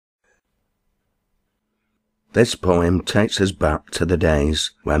This poem takes us back to the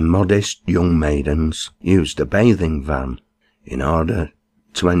days when modest young maidens used a bathing van in order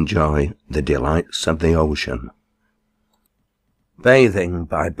to enjoy the delights of the ocean. Bathing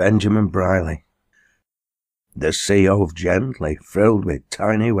by Benjamin Brierley. The sea ove gently, frilled with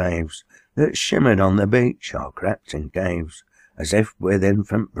tiny waves that shimmered on the beach or crept in caves, as if with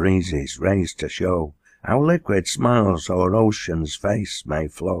infant breezes raised to show how liquid smiles o'er ocean's face may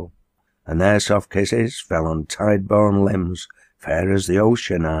flow. And their soft kisses fell on tide-born limbs, fair as the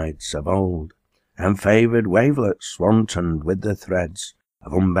oceanides of old, and favoured wavelets wantoned with the threads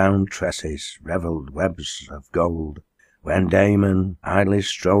of unbound tresses, revelled webs of gold. When Damon, idly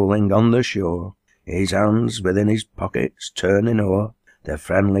strolling on the shore, his hands within his pockets turning o'er the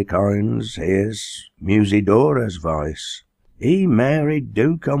friendly coins, hears Musidora's voice. Mary,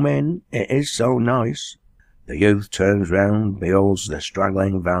 do come in, it is so nice." The youth turns round, beholds the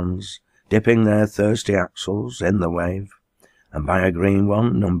straggling vans, dipping their thirsty axles in the wave, and by a green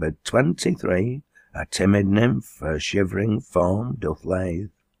one numbered 23, a timid nymph her shivering form doth lathe.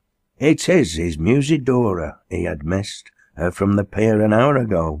 It is his Musidora, he had missed her from the pier an hour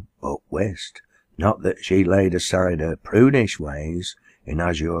ago, but wist not that she laid aside her prudish ways in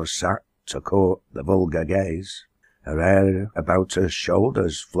azure sack to court the vulgar gaze. Her hair about her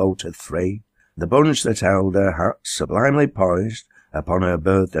shoulders floateth free, the bunch that held her hat sublimely poised upon her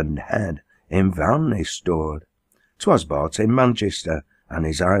burthened head in van is stored. 'Twas bought in Manchester and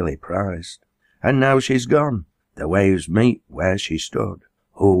is highly prized, and now she's gone, the waves meet where she stood.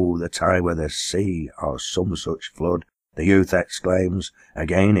 Oh, that I were the sea or some such flood, the youth exclaims,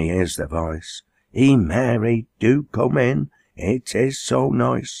 again he hears the voice. Mary, do come in, it is so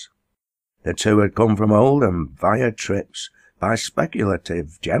nice. The two had come from Oldham via trips by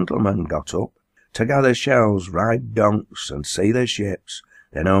speculative gentlemen got up, to gather shells, ride donks, and see the ships,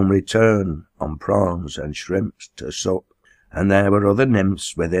 then home return on prawns and shrimps to sup. And there were other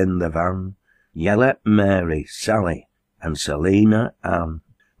nymphs within the van, Yellet Mary, Sally, and Selina Ann.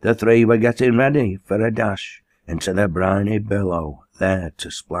 The three were getting ready for a dash into the briny billow, there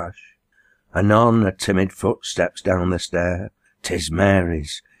to splash. Anon a timid foot steps down the stair, 'tis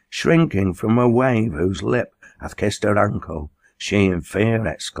Mary's, shrinking from a wave whose lip hath kissed her ankle. She in fear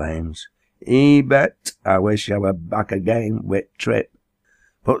exclaims, Bet, I wish I were back again with Trip.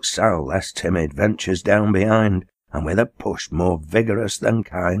 But Sal, less timid, ventures down behind, and with a push more vigorous than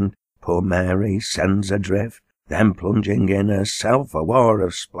kind, poor Mary sends adrift, then plunging in herself a war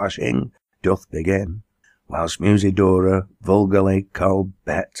of splashing doth begin, whilst Musidora, vulgarly called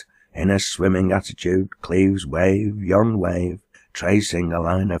Bet, in a swimming attitude cleaves wave yon wave, tracing a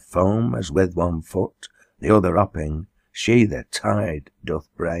line of foam as with one foot, the other hopping, she the tide doth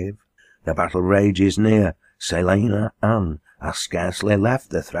brave. The battle rages near, Selina Ann hath scarcely left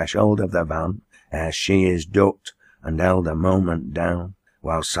the threshold of the van, ere she is ducked and held a moment down,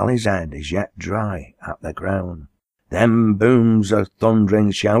 while Sally's head is yet dry at the crown. Then booms a thundering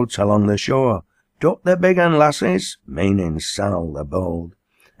shout along the shore, "Duck the big un, lasses," meaning Sal the bold,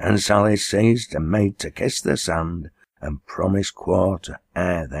 and Sally's seized and made to kiss the sand, and promise quarter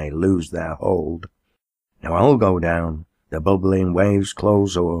ere they lose their hold. Now I'll go down, the bubbling waves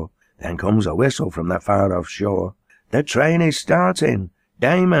close o'er, then comes a whistle from the far-off shore. The train is starting,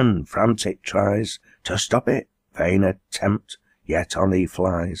 Damon frantic tries to stop it, vain attempt, yet on he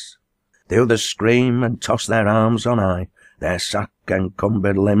flies. The others scream and toss their arms on high, their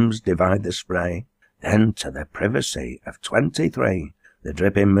sack-encumbered limbs divide the spray. Then to the privacy of 23, the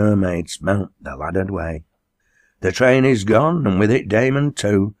dripping mermaids mount the laddered way. The train is gone, and with it Damon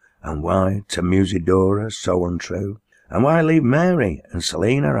too, and why to Musidora so untrue? And why leave Mary and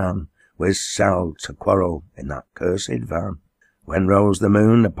Selina Ann with Sal to quarrel in that cursed van? When rose the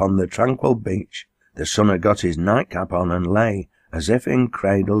moon upon the tranquil beach, the sun had got his nightcap on and lay as if in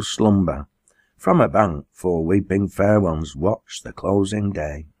cradled slumber. From a bank 4 weeping fair ones watched the closing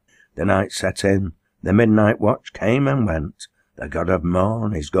day. The night set in, the midnight watch came and went, the god of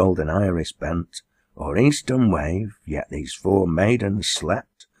morn his golden iris bent o'er eastern wave, yet these 4 maidens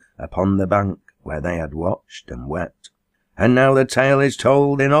slept upon the bank where they had watched and wept. And now the tale is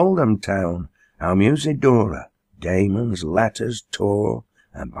told in Oldham town, how Musidora Damon's letters tore,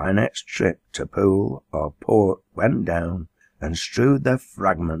 and by next trip to pool or port went down, and strewed the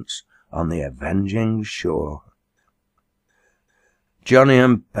fragments on the avenging shore. Johnny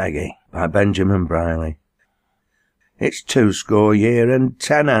and Peggy by Benjamin Brierley. It's 20 year and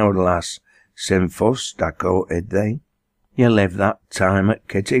 10 hour, lass, sin fust I courted thee. You lived that time at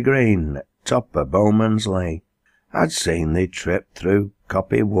Kitty Green, at top of Bowman's Lee. I'd seen thee trip through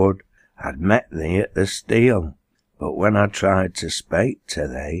Copy Wood, I'd met thee at the Steel, but when I tried to spake to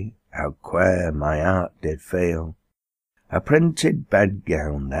thee, how queer my heart did feel. A printed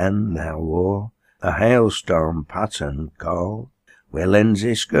bedgown then thou wore, a hailstorm pattern called, wi'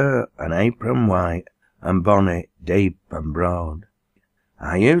 linsey skirt and apron white, and bonnet deep and broad.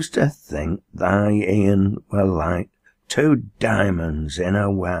 I used to think thy e'en were like 2 diamonds in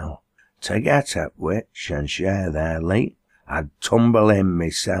a well, to get at which and share their leap, I'd tumble in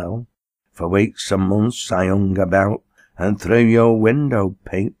mysel'. For weeks and months I hung about, and through your window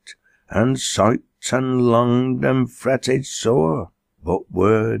peeped, and sought and longed and fretted sore, but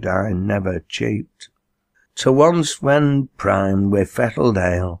word I never cheeped. To once when primed with fettled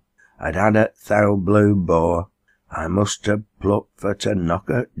ale, I'd had at thou blue boar, I must have plucked for to knock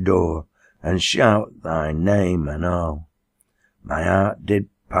at door, and shout thy name and all. My heart did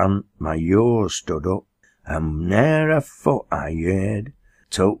pant, my yaw stood up, and ne'er a foot I heard,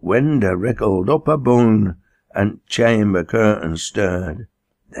 till window wriggled up abune, and chamber curtain stirred.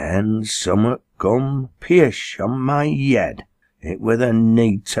 Then summat come pish on my head, it were the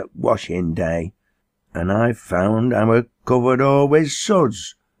neat at washing day, and I found I were covered all with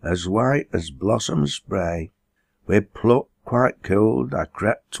suds, as white as blossom spray. With pluck quite cooled, I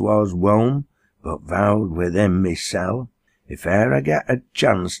crept towards wome, but vowed within mysel', if e'er I get a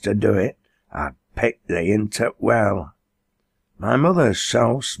chance to do it, I'd pick thee into well. My mother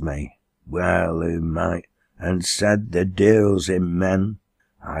soused me, well who might, and said the deals in men.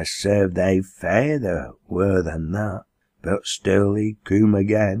 I served thy feyther were than that, but still he coom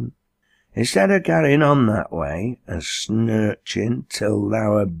again. Instead of carrying on that way, and snurching till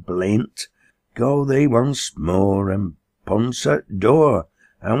thou are blint, go thee once more and punce at door,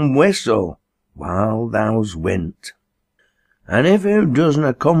 and whistle while thou's wint. And if hoo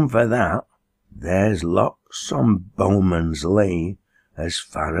doesna come for that, there's locks on Bowman's Lee, as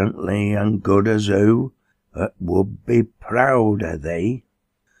farrantly and good as hoo, that would be proud o' thee.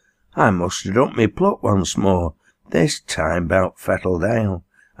 I mustered up me pluck once more, this time 'bout fettled ale,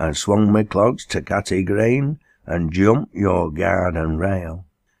 and swung my clogs to Catty Green, and jumped your garden rail.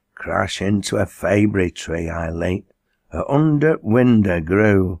 Crash into a fabry tree I leaped, a under window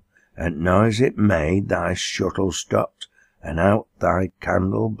grew, and noise it made thy shuttle stopped, and out thy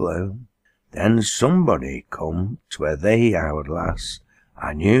candle blew. Then somebody come, 'twere thee, our lass,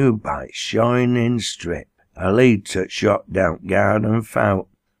 I knew by shining strip, a lead that shot down garden fout,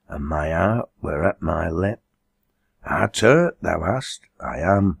 and my heart were at my lip. Art hurt, thou asked? I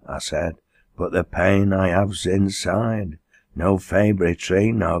am, I said, but the pain I have's inside. No fabry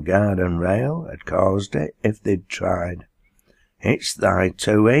tree nor garden rail had caused it if they'd tried. It's thy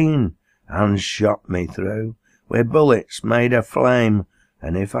two een, and shot me through, with bullets made of flame,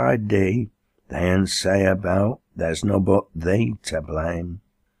 and if I dee, they'n say about there's no but thee to blame.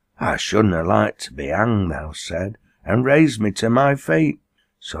 I shouldna like to be hanged, thou said, and raised me to my feet,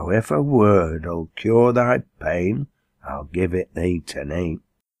 so if a word'll cure thy pain, I'll give it thee to neat.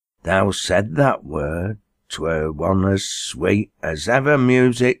 Thou said that word, 'twere one as sweet as ever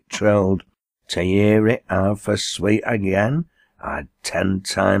music trilled. To hear it half as sweet again, I'd 10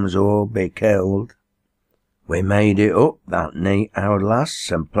 times o'er be killed. We made it up that neat, our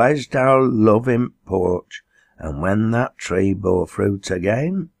lass, and pledged our love in porch, and when that tree bore fruit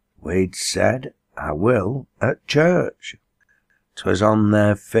again, we'd said, I will, at church. 'Twas on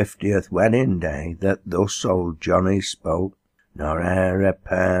their 50th wedding day that thus old Johnny spoke, nor e'er a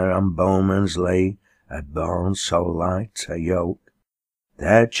pair on Bowman's Lee had borne so light a yoke.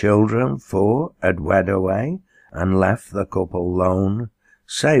 Their children 4 had wed away, and left the couple lone,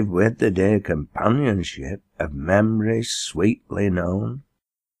 save with the dear companionship of memories sweetly known.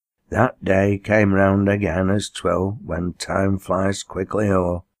 That day came round again as 'twill when time flies quickly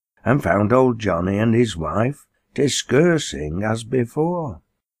o'er, and found old Johnny and his wife discoursing as before.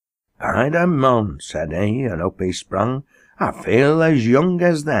 "Bide a mon," said he, and up he sprung, "I feel as young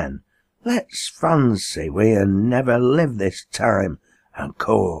as then. Let's fancy we had never lived this time, and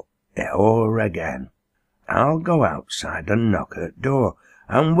court it o'er again. I'll go outside and knock at door,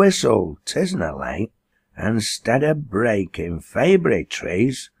 and whistle, 'tisna late, and 'stead of breaking fabry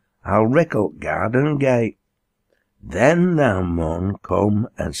trees, I'll rickle garden gate. Then thou mun come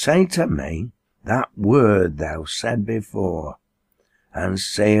and say to me that word thou said before, and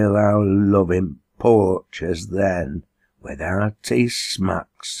seal our loving porch as then, with hearty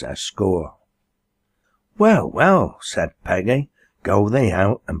smacks a score." "Well, well," said Peggy, "go thee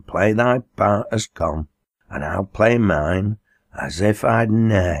out and play thy part as come, and I'll play mine as if I'd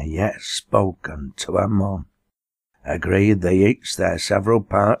ne'er yet spoken to a mum." Agreed they each their several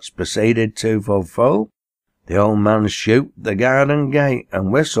parts proceeded to fulfil. The old man shoot the garden gate,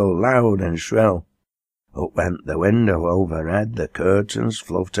 and whistle loud and shrill. Up went the window overhead, the curtains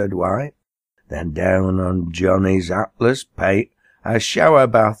fluttered white. Then down on Johnny's atlas pate a shower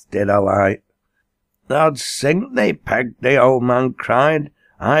bath did alight. "Thou'd sink thee, Peg," the old man cried,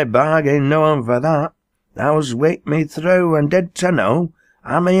 "I bargain no one for that. Thou's waked me through, and did to know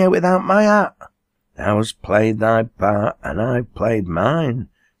I'm here without my hat." "Thou's played thy part, and I've played mine,"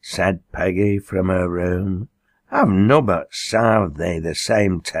 said Peggy from her room. "I've nobbut sarved thee the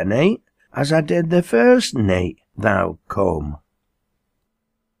same to night as I did the first night thou come."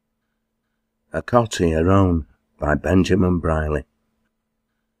 A Cot o' Your Own by Benjamin Brierley.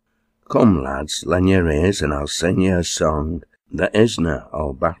 Come, lads, lend your ears, and I'll sing you a song that isna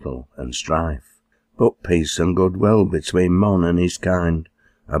all battle and strife, but peace and goodwill between mon and his kind,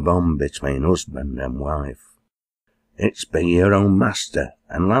 a bond between husband and wife. It's be your own master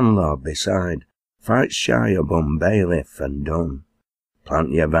and landlord beside, fight shy of bailiff and dun.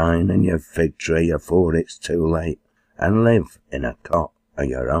 Plant your vine and your fig tree afore it's too late, and live in a cot o'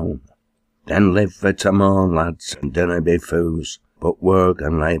 your own. Then live for tomorrow, lads, and dinna be fools, but work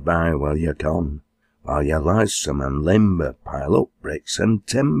and lay by while you can. While you're lithesome and limber, pile up bricks and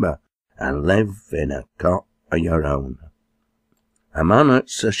timber, and live in a cot o' your own. A man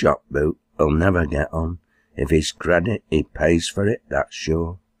that's a shop boot will never get on. If he's credit, he pays for it, that's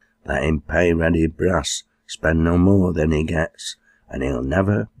sure. Let him pay ready brass, spend no more than he gets, and he'll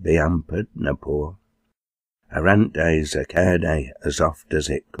never be hampered nor poor. A rent day's a care day as oft as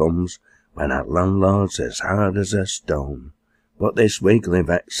it comes, when a landlord's as hard as a stone. But this weekly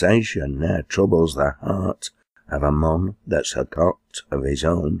vexation ne'er troubles the heart of a mon that's a cot of his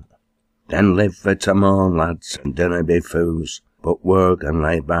own. Then live for tomorrow, lads, and dinna be fools, but work and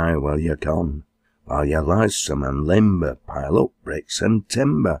lay by while you can. While you're lithesome and limber, pile up bricks and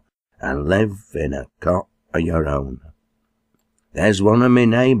timber, and live in a cot o' your own. There's one of me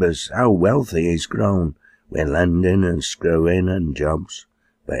neighbours, how wealthy he's grown, with lending and screwing and jobs.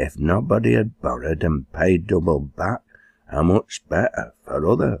 But if nobody had borrowed and paid double back, how much better for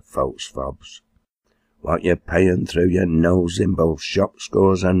other folks' fobs. What you're paying through your nose in both shop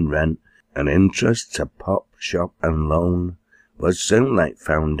scores and rent, and interest to pop, shop and loan, would soon lay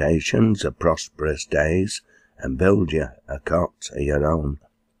foundations of prosperous days, and build you a cot o' your own.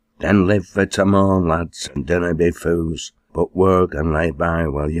 Then live for tomorrow, lads, and dinna be fools, but work and lay by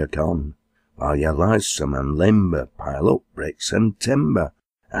while you can. While you're lithesome and limber, pile up bricks and timber,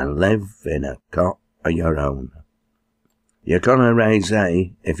 and live in a cot o' your own. You canna raise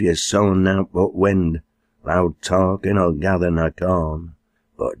hay if you're sown out but wind, loud talking'll gather no corn,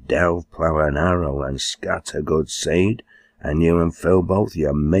 but delve, plough and harrow and scatter good seed, and you and fill both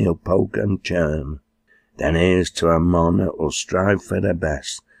your meal poke and churn. Then here's to a mon that'll strive for the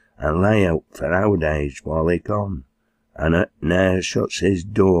best, and lay out for old age while he can, and that ne'er shuts his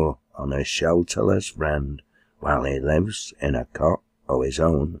door on a shelterless friend, while he lives in a cot o' his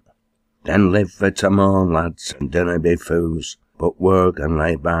own. Then live for tomorrow, lads, and dinna be fools, but work and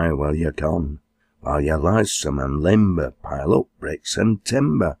lay by while you can. While you're lithesome and limber, pile up bricks and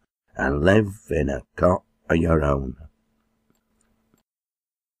timber, and live in a cot o' your own.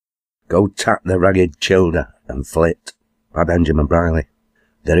 Go tap the ragged childer and flit by Benjamin Brierley.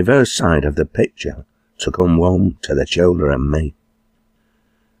 The reverse side of the picture to come home to the childer and me.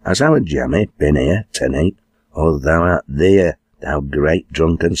 Has our Jemmy been here tonight? Oh, thou art there, thou great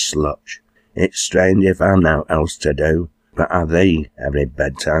drunken slutch. It's strange if I've naught else to do, but have thee every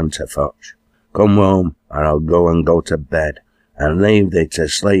bedtime to fetch. Come home, or I'll go to bed, and leave thee to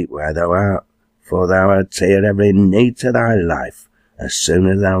sleep where thou art, for thou art here every need of thy life, as soon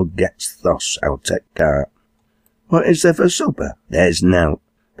as thou get'st thus out at cart. What is there for supper? There's nowt,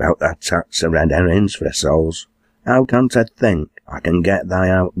 bout thy tacks of red herrings for souls. How can't I think I can get thy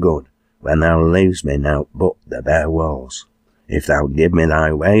out good, when thou leaves me nowt but the bare walls? If thou give me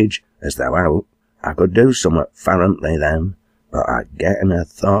thy wage, as thou out, I could do summat farrantly then, but I getten a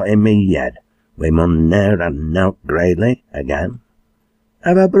thought in me yed, we mun ne'er ha' nowt gradely again.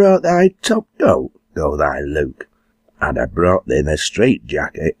 Have I brought thy top coat? Go thy Luke. I'd ha' brought thee the street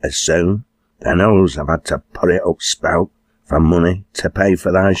jacket as soon. Thou knows I've had to put it up spout for money to pay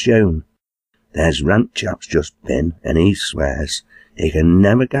for thy shoon. There's rent chap's just been, and he swears he can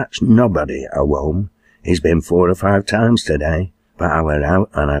never catch nobody a whom. He's been 4 or 5 times today, but I were out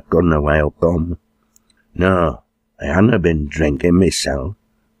and I couldn't well come. No, I hadn't been drinking myself.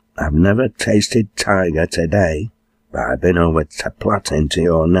 I've never tasted tiger today, but I've been over to Platin to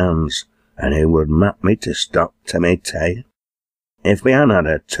your Nan's, and he would map me to stop to me tay. If we hadn't had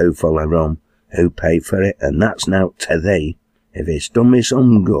a 2 full of rum, who paid for it, and that's nowt to thee. If it's done me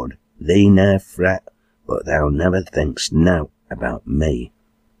some good, thee ne'er fret, but thou never think'st nowt about me.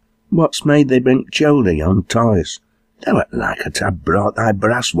 What's made thee bring children on toys? Thou'rt like to have brought thy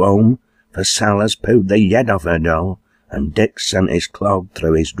brass wome, for Sal has pooed the yed off her doll, and Dick sent his clog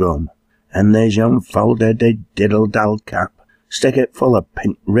through his drum, and there's yon folder de diddle-dall cap, stick it full of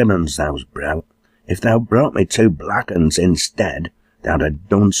pink ribbons thou's brout. If thou brought me 2 black uns instead, thou'd ha'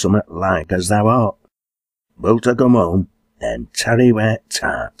 done summat like as thou ought. Wilt to come home? Then tarry where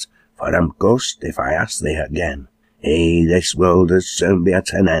tart, for I'm gust if I ask thee again. This world 'ud soon be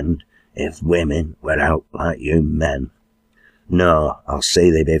at an end, if women were out like you men. No, I'll see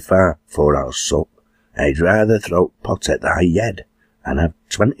thee be far, for I'll sup. I'd rather throw pot at thy yed, and have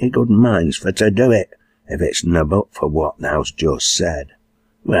 20 good minds for to do it, if it's no but for what thou's just said.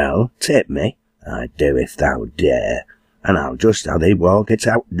 Well, tip me, I'd do if thou dare, and I'll just have thee walk it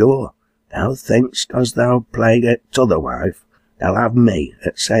out door. Thou thinks 'cause thou plague it t'other wife, thou'll have me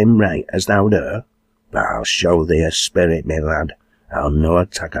at same rate as thou'd her. But I'll show thee a spirit, me lad. I'll no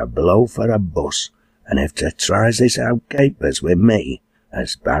take a blow for a buss, and if thou tries this out capers with me,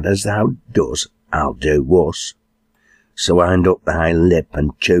 as bad as thou does, I'll do wuss. So wind up thy lip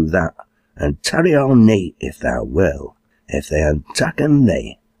and chew that, and tarry all neat if thou will. If they han taken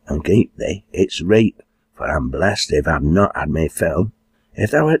thee, and keep thee, it's reet, for I'm blessed if I've not had me fill.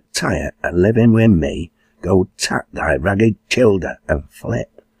 If thou art tired of living with me, go tack thy ragged childer and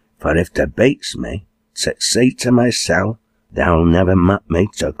flit, for if thou beats me, to see to mysel, thou'll never mat me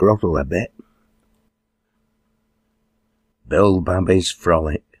to grottle a bit. Bill Babby's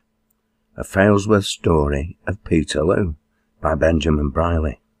Frolic, a Failsworth story of Peterloo, by Benjamin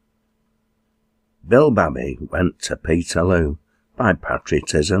Brierley. Bill Babby went to Peterloo, by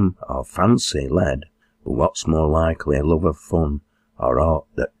patriotism or fancy led, but what's more likely a love of fun, or aught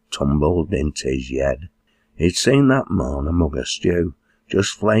that tumbled into his yed. He'd seen that morn a mug of stew,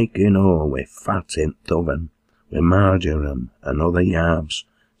 just flaking o'er with fat in th' oven, with marjoram and other yarbs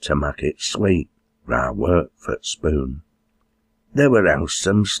to mak it sweet, ra work for th' spoon. There were else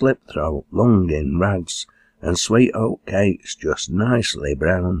some slip-throat, lunging rags, and sweet oat cakes just nicely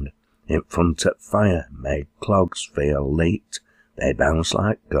browned, in front at fire made clogs feel leet, they bounce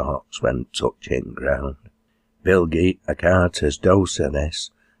like corks when touching ground. Bill geet a carter's dose of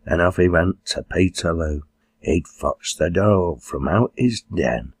this, and off he went to Peterloo. He'd fotched the dough from out his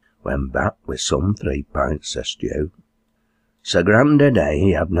den, when back with some 3 pints of stew. So grand a day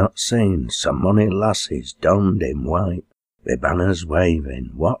he had not seen, some money lasses donned in white, with banners waving,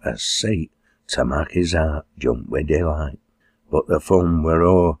 what a sight, to mak his heart jump with delight. But the fun were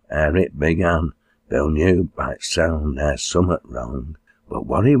o'er ere it began. Bill knew by sound there's summat wrong, but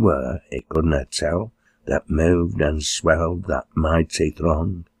what he were he couldna tell, that moved and swelled that mighty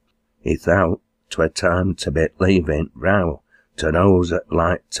throng. He thought 'twere time to be leaving row to those that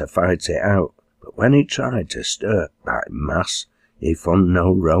liked to fight it out, but when he tried to stir, by mass, he found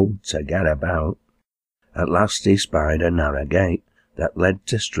no road to get about. At last he spied a narrow gate that led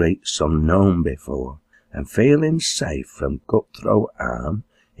to streets unknown before, and feeling safe from cutthroat arm,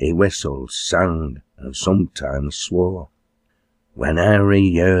 he whistled, sang, and sometimes swore. Whene'er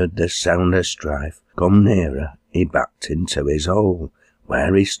he heard the sound of strife come nearer, he backed into his hole,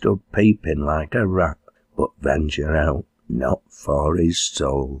 where he stood peeping like a rat, but venture out not for his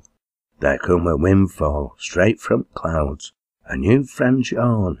soul. There come a windfall straight from clouds, a new French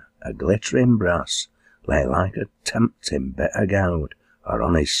horn, a glittering brass, lay like a tempting bit of gowd, or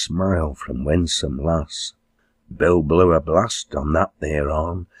honest smile from winsome lass. Bill blew a blast on that there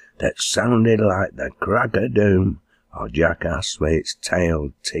horn, that sounded like the crack of doom, or jackass with its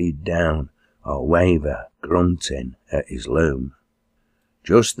tail teed down, or waver grunting at his loom.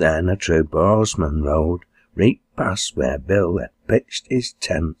 Just then a troop of horsemen rode, reeked past where Bill had pitched his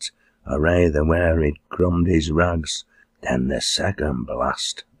tent, or rather where he'd crumbed his rags, then the second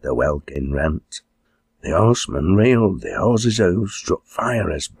blast the welkin rent. The horsemen reeled, the horses' hoofs struck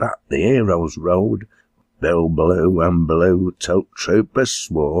fire as back the heroes rode. Bill blew and blew till troopers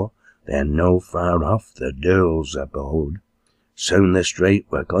swore they're no far off the duel's abode. Soon the street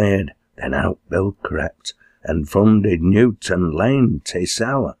were cleared, then out Bill crept, and funded Newton Lane to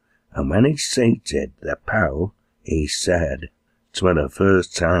sell, and when he'd seated the pow, he said 'twere the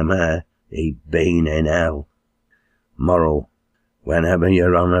first time e'er he'd been in hell. Moral: whenever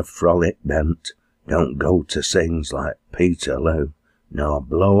you're on a frolic bent, don't go to things like Peterloo, nor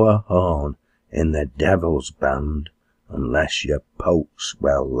blow a horn in the devil's band, unless your poke's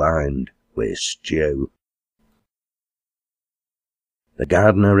well lined with stew. The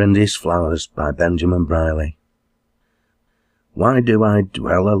Gardener and His Flowers, by Benjamin Brierley. Why do I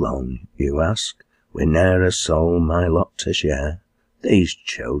dwell alone, you ask, with ne'er a soul my lot to share? These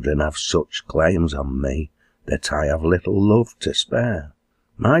children have such claims on me, that I have little love to spare.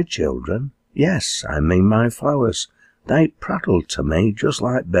 My children? Yes, I mean my flowers. They prattle to me just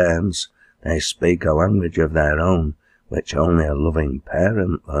like bairns. They speak a language of their own, which only a loving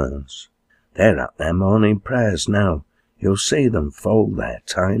parent learns. They're at their morning prayers now. You'll see them fold their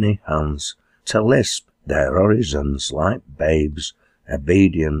tiny hands to lisp their orisons like babes,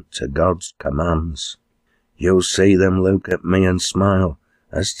 obedient to God's commands. You'll see them look at me and smile,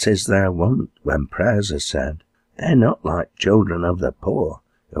 as 'tis their wont when prayers are said. They're not like children of the poor,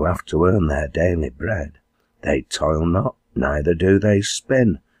 who have to earn their daily bread. They toil not, neither do they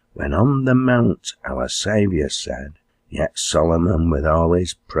spin, when on the mount our Saviour said, yet Solomon with all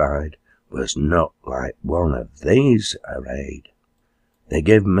his pride was not like one of these arrayed. They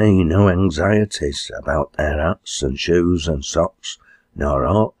give me no anxieties about their hats and shoes and socks, nor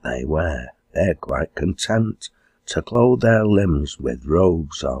aught they wear. They're quite content to clothe their limbs with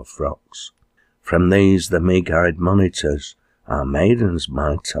robes or frocks. From these the meek-eyed monitors our maidens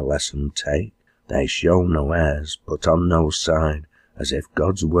might a lesson take. They show no airs, put on no side, as if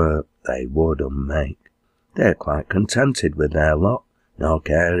God's work they would unmake. They're quite contented with their lot, nor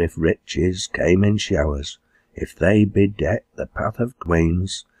care if riches came in showers. If they bedeck the path of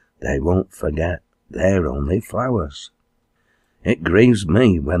queens, they won't forget they're only flowers. It grieves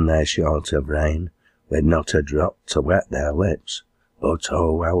me when they're short of rain, with not a drop to wet their lips, but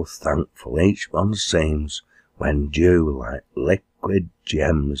oh, how thankful each one seems when dew like liquid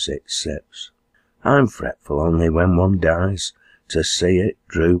gems it sips. I'm fretful only when one dies, to see it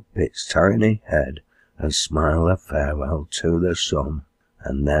droop its tiny head and smile a farewell to the sun,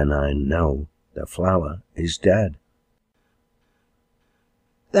 and then I know the flower is dead.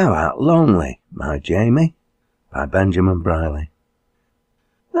 Thou art lonely, my Jamie, by Benjamin Brierley.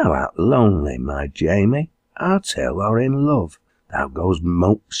 Thou art lonely, my Jamie, art ill or in love. Thou goes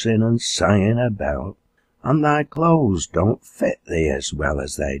mopsing and sighing about, and thy clothes don't fit thee as well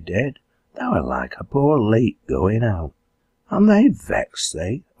as they did. Thou art like a poor leak going out. And they vex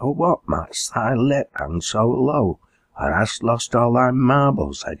thee, or what makes thy lip hang so low, or hast lost all thy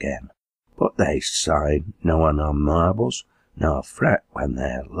marbles again? But they sigh no on our marbles, nor fret when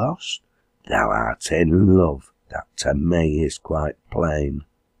they're lost. Thou art in love, that to me is quite plain.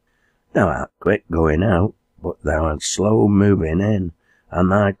 Thou art quick going out, but thou art slow moving in,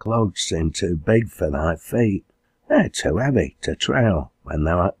 and thy clothes seem too big for thy feet. They're too heavy to trail when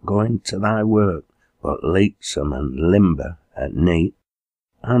thou art going to thy work, but leatsome and limber and neat.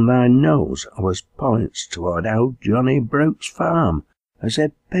 And thy nose always points toward old Johnny Brute's farm, as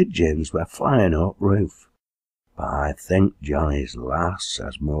if pigeons were flying up roof. But I think Johnny's lass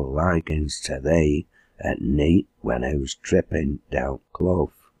has more likings to thee at neat when who's tripping down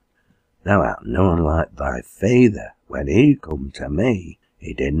clough. Thou art none like thy feyther. When he come to me,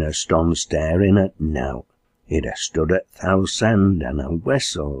 he didna stand staring at nowt. He'd a stood at thou's end and a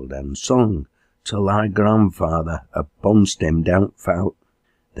whistled and sung till thy grandfather a punched him down fout.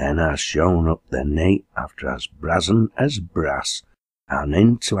 Then I shown up the neat after as brazen as brass, and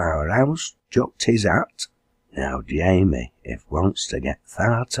into our house chucked his hat. Now, Jamie, if wants to get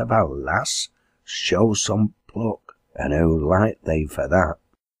thart of a lass, show some pluck, and who'll like thee for that.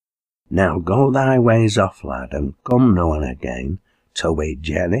 Now go thy ways off, lad, and come now and again, till wi'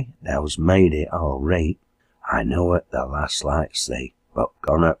 Jenny thou's made it all right. I know it the lass likes thee, but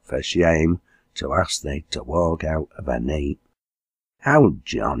gone up for shame to ask thee to walk out of a night. How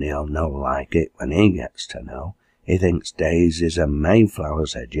Johnny'll no like it when he gets to know. He thinks daisies and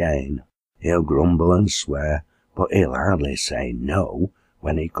mayflowers are Jane. He'll grumble and swear, but he'll hardly say no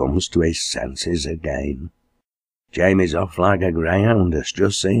when he comes to his senses again. Jamie's off like a greyhound that's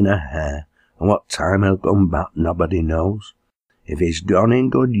just seen a hare, and what time he'll come back nobody knows. If he's gone in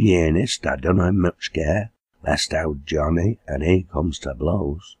good yearnest, I dunna much care, lest old Johnny and he comes to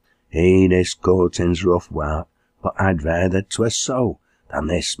blows. This courting's rough work, but I'd rather 'twas so than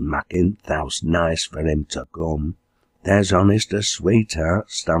this macking thou's nice for him to come. There's honester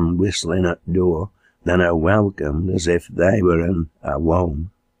sweethearts stand whistling at door than are welcomed as if they were in a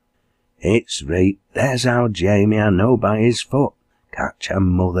wome. It's right, there's our Jamie I know by his foot, catch a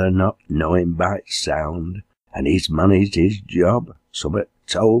mother not knowing by its sound, and he's managed his job, somebody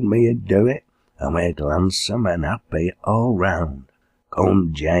told me he'd do it, and we're glansome and happy all round.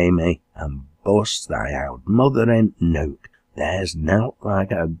 Come, Jamie, and bust thy old mother in nook, there's nowt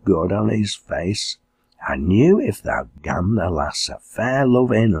like a good on his face. I knew if thou gan the lass a fair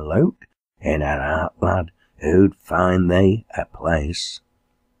loving look, in her heart, lad, who'd find thee a place.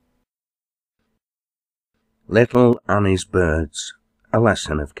 Little Annie's Birds, A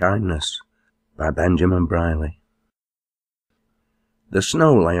Lesson of Kindness, by Benjamin Brierley. The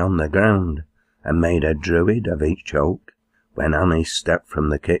snow lay on the ground, and made a druid of each oak, when Annie stepped from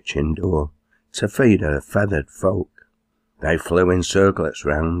the kitchen door to feed her feathered folk. They flew in circlets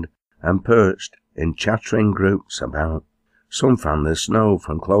round, and perched in chattering groups about. Some fanned the snow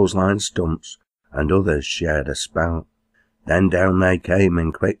from clothesline stumps, and others shared a spout. Then down they came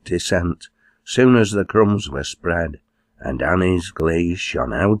in quick descent, soon as the crumbs were spread, and Annie's glee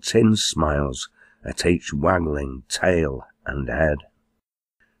shone out in smiles at each waggling tail and head.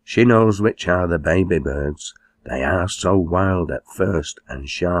 She knows which are the baby birds, they are so wild at first and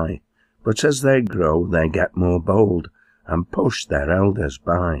shy, but as they grow they get more bold, and push their elders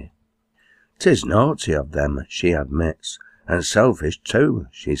by. 'Tis naughty of them, she admits, and selfish too,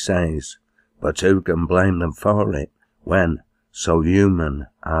 she says, but who can blame them for it, when so human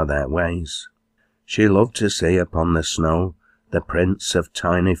are their ways? She loved to see upon the snow the prints of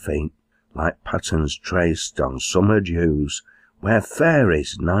tiny feet, like patterns traced on summer dews, where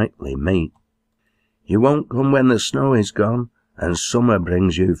fairies nightly meet. You won't come when the snow is gone, and summer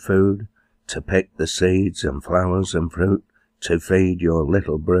brings you food, to pick the seeds and flowers and fruit, to feed your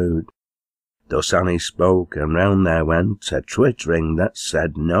little brood. Thus Annie spoke, and round there went a twittering that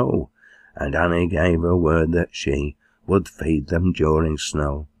said no, and Annie gave her word that she would feed them during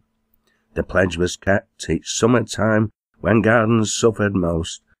snow. The pledge was kept each summer time, when gardens suffered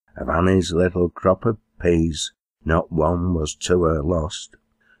most. Of Annie's little crop of peas, not one was to her lost.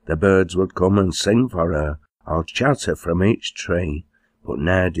 The birds would come and sing for her, or chatter from each tree, but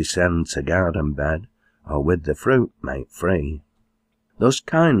ne'er descend to garden bed, or with the fruit make free. Thus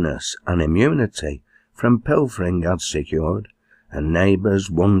kindness and immunity from pilfering had secured, and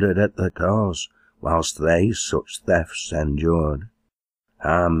neighbours wondered at the cause, whilst they such thefts endured.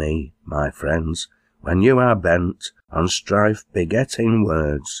 Ah me, my friends, when you are bent on strife-begetting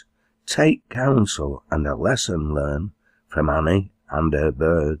words, take counsel and a lesson learn from Annie and her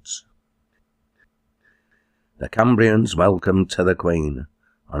birds. The Cambrians welcome to the Queen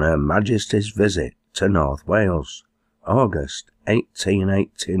on Her Majesty's visit to North Wales, August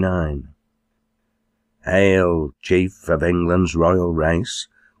 1889. Hail, chief of England's royal race,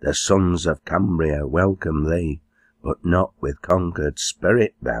 the sons of Cambria welcome thee, but not with conquered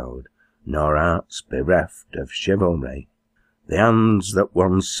spirit bowed, nor hearts bereft of chivalry. The hands that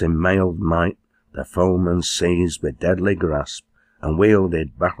once in mailed might the foeman seized with deadly grasp, and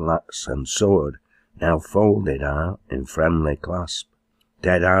wielded battle-axe and sword, now folded are in friendly clasp.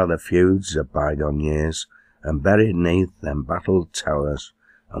 Dead are the feuds of bygone years, and buried 'neath embattled towers,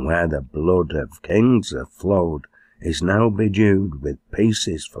 and where the blood of kings hath flowed is now bedewed with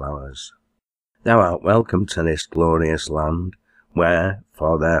peace's flowers. Thou art welcome to this glorious land, where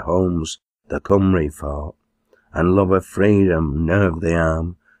for their homes the Cymry fought, and love of freedom nerved the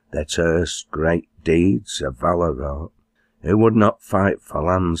arm that erst great deeds of valour wrought. Who would not fight for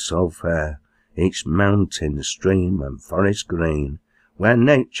land so fair, each mountain, stream, and forest green, where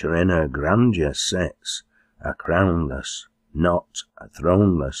nature in her grandeur sits, a crownless, not a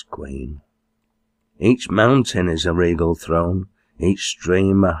throneless queen? Each mountain is a regal throne, each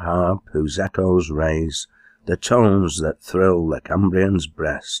stream a harp whose echoes raise the tones that thrill the Cambrian's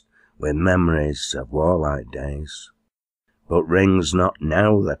breast with memories of warlike days. But rings not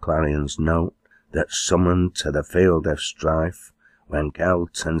now the clarion's note that summoned to the field of strife, when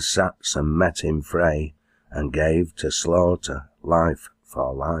Celt and Saxon met in fray, and gave to slaughter life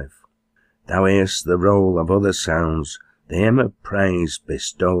for life. Thou hear'st the roll of other sounds, the hymn of praise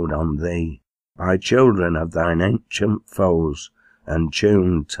bestowed on thee by children of thine ancient foes, and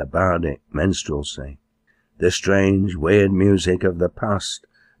tuned to bardic minstrelsy. The strange, weird music of the past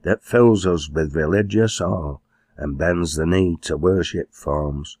that fills us with religious awe, and bends the knee to worship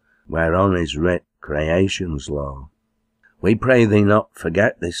forms whereon is writ creation's law. We pray thee not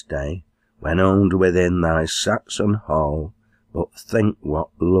forget this day, when owned within thy Saxon hall, but think what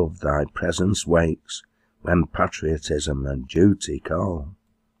love thy presence wakes, when patriotism and duty call.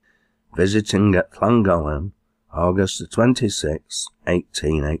 Visiting at Llangollen, August the 26th,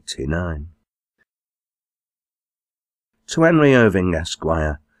 1889. To Henry Irving,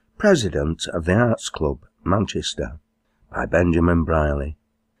 Esquire, President of the Arts Club, Manchester, by Benjamin Brierley.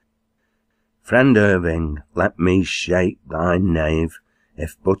 Friend Irving, let me shake thy nave,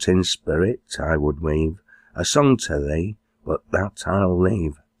 if but in spirit I would weave a song to thee, but that I'll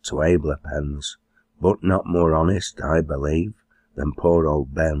leave to abler pens, but not more honest, I believe, than poor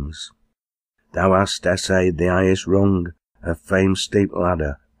old Ben's. Thou hast essayed the highest rung of fame's steep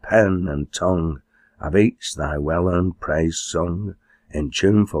ladder, pen and tongue have each thy well-earned praise sung in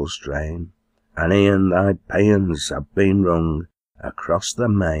tuneful strain, and e'en thy paeans have been rung across the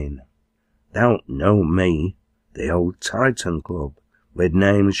main. Thou'lt know me, the old Titan Club, with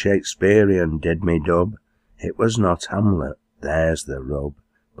names Shakespearean did me dub. It was not Hamlet there's the rub.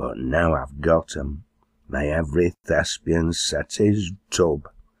 But now I've got 'em, may every thespian set his tub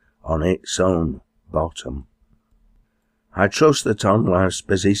on its own bottom. I trust that on life's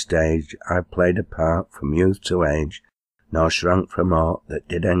busy stage I've played a part from youth to age, nor shrank from aught that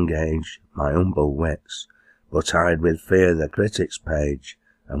did engage my humble wits, but eyed with fear the critic's page,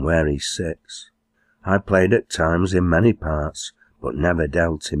 and where he sits. I played at times in many parts, but never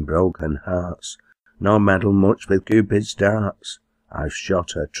dealt in broken hearts, nor meddled much with Cupid's darts. I've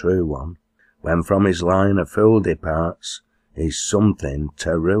shot a true one, when from his line a fool departs, he's something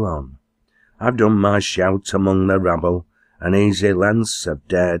to rue on. I've done my shout among the rabble, and easy lengths have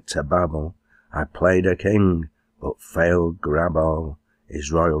dared to babble. I played a king, but failed grab all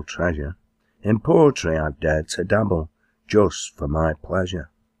his royal treasure. In poetry I've dared to dabble, just for my pleasure.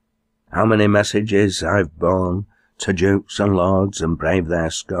 How many messages I've borne to dukes and lords and brave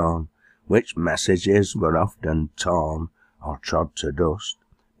their scorn, which messages were often torn or trod to dust,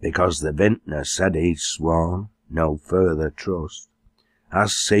 because the vintner said he'd sworn no further trust.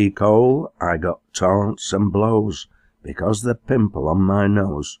 As Malc Cowle I got taunts and blows, because the pimple on my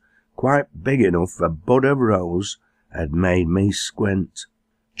nose, quite big enough for bud of rose, had made me squint.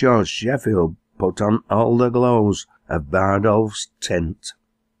 George Sheffield put on all the glows of Bardolph's tint.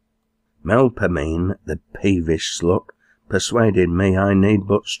 Melpomene, the peevish slut, persuaded me I need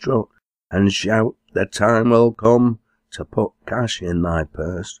but strut, and shout, the time will come to put cash in thy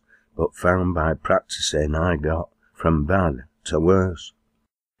purse, but found by practising I got from bad to worse.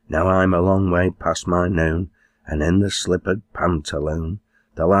 Now I'm a long way past my noon, and in the slippered pantaloon,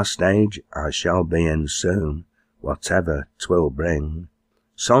 the last age I shall be in soon, whatever 'twill bring.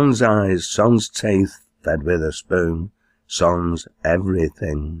 Sans eyes, sans teeth, fed with a spoon, sans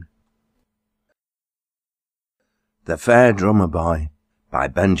everything. The Fair Drummer Boy by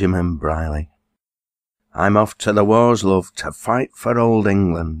Benjamin Brierley. I'm off to the wars, love, to fight for old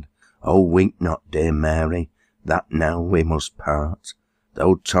England. Oh, weep not, dear Mary, that now we must part.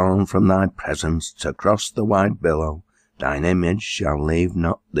 Though torn from thy presence to cross the wide billow, thine image shall leave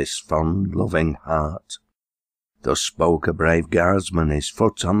not this fond, loving heart. Thus spoke a brave guardsman, his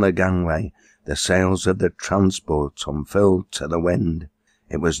foot on the gangway, the sails of the transport unfurled to the wind.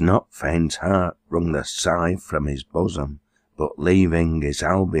 It was not faint heart wrung the sigh from his bosom, but leaving his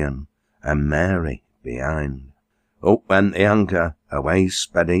Albion and Mary behind. Up went the anchor, away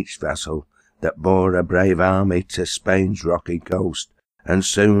sped each vessel that bore a brave army to Spain's rocky coast, and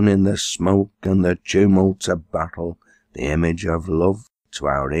soon in the smoke and the tumult of battle the image of love to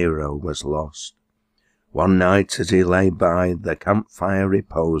our hero was lost. One night as he lay by the campfire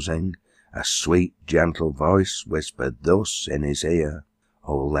reposing, a sweet gentle voice whispered thus in his ear,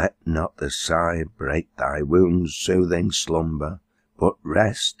 Oh, let not the sigh break thy wound's soothing slumber, but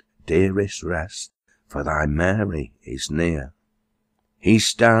rest, dearest, rest, for thy Mary is near. He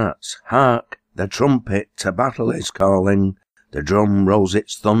starts, hark, the trumpet to battle is calling, the drum rolls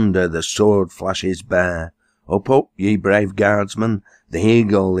its thunder, the sword flashes bare. Up, ye brave guardsmen, the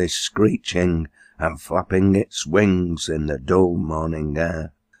eagle is screeching, and flapping its wings in the dull morning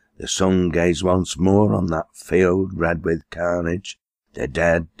air. The sun gazed once more on that field red with carnage, the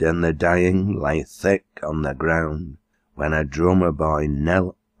dead and the dying lay thick on the ground, when a drummer boy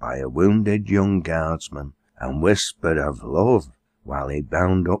knelt by a wounded young guardsman, and whispered of love while he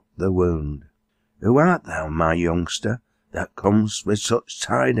bound up the wound. Who art thou, my youngster, that comes with such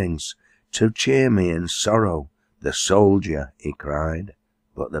tidings to cheer me in sorrow? The soldier, he cried,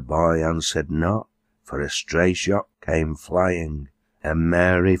 but the boy answered not, for a stray shot came flying, and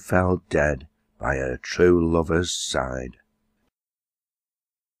Mary fell dead by her true lover's side.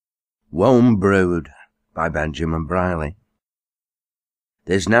 Wome Brood by Benjamin Brierley.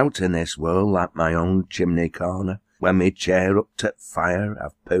 There's nowt in this world like my own chimney corner, when me chair up to fire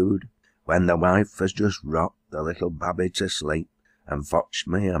I've pooed, when the wife has just rocked the little babby to sleep, and fotched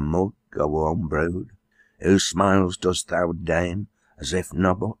me a mug o' warm brood. Whose smiles dost thou deign, as if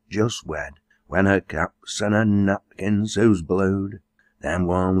nobbut just wed, when her caps and her napkins who's blued, then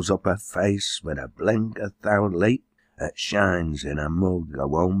warms up her face with a blink o' thou leap, that shines in a mug o'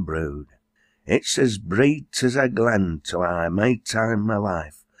 warm brood. It's as breet as a glen to I may time my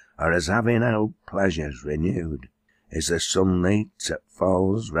life, or as having old pleasures renewed, is the sunlight that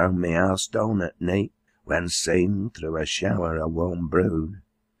falls round me hearthstone at night, when seen through a shower o' warm brood.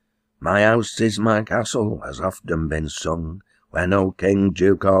 My house is my castle, has often been sung, where no king,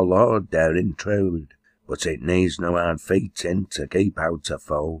 duke, or lord dare intrude, but it needs no hard feeting to keep out a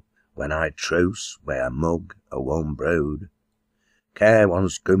foe, when I truce wi' a mug o' warm brood. Care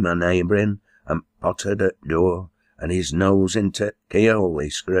once come a neighbouring, and pottered at door, and his nose into keyhole he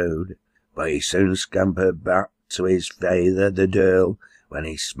screwed, but he soon scampered back to his feyther the Dearl, when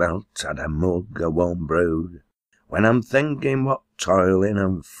he smelt at a mug of warm brewed. When I'm thinking what toiling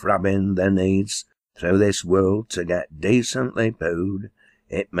and frabbing there needs through this world to get decently booed,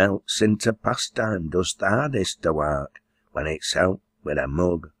 it melts into pastime, does the hardest o' work, when it's helped with a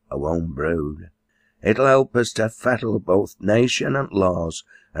mug of warm brewed. It'll help us to fettle both nation and laws,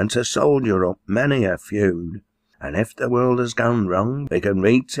 and to soldier up many a feud. And if the world has gone wrong, we can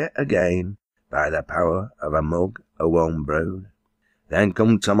reach it again by the power of a mug of warm brewed. Then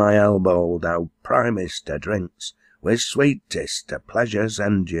come to my elbow, thou primest of drinks, with sweetest of pleasures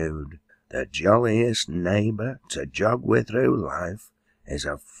endued. The jolliest neighbour to jog with through life is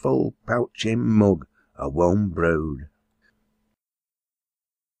a full pouching mug of warm brewed.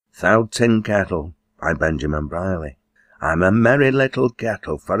 Thou Tin Kettle by Benjamin Brierley. I'm a merry little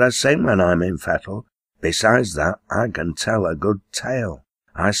kettle, for I sing when I'm in fettle. Besides that, I can tell a good tale.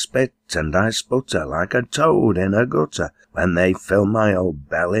 I spit and I sputter like a toad in a gutter when they fill my old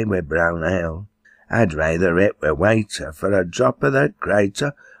belly with brown ale. I'd rather it were waiter for a drop of the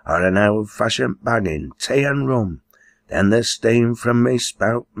crater, or an old-fashioned bagging tea and rum. Then the steam from me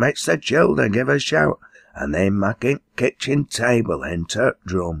spout makes the children give a shout, and they macking kitchen table into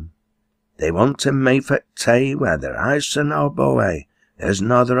drum. They wanted me for tea, whether icing or boy. There's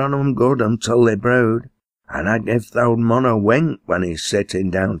nother on 'em good until they brewed. And I give th' old mon a wink when he's sitting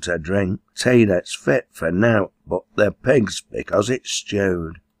down to drink tea that's fit for nowt but the pigs because it's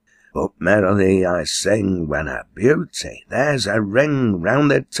stewed. But merrily I sing when a beauty, there's a ring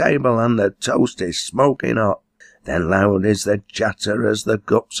round the table and the toast is smoking hot. Then loud is the chatter as the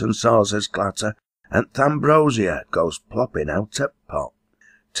cups and saucers clatter, and th' ambrosia goes plopping out of pot.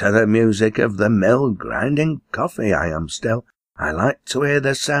 To the music of the mill grinding coffee I am still. I like to hear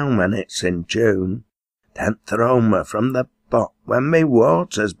the sound when it's in tune. Then th' aroma from the pot when me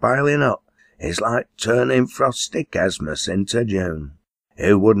water's biling up is like turning frosty Christmas into June.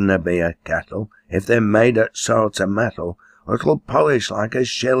 Who wouldn't be a kettle if they made it sort of metal, or it'll polish like a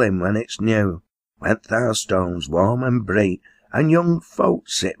shilling when it's new, when th' hearthstone's warm and breet, and young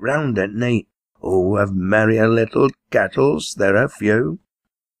folks sit round it neat. Oh, of merrier little kettles there are few.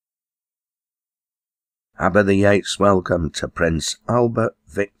 Aber the Yeats' welcome to Prince Albert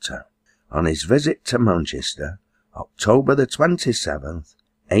Victor on his visit to Manchester, October the 27th,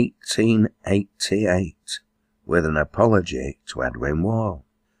 1888, with an apology to Edwin Wall,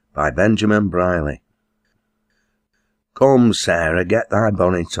 by Benjamin Brierley. Come, Sarah, get thy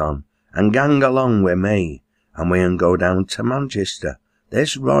bonnet on, and gang along with me, and we'n go down to Manchester,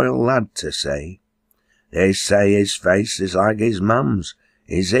 this royal lad to see. They say his face is like his mum's,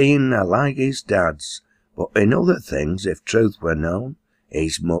 his een are like his dad's, but in other things, if truth were known,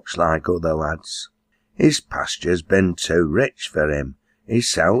 he's much like other lads. His pasture's been too rich for him, he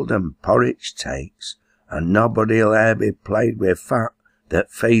seldom porridge takes, and nobody'll e'er be plagued with fat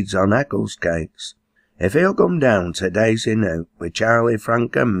that feeds on Eccles cakes. If he'll come down to Daisy Nook with Charlie,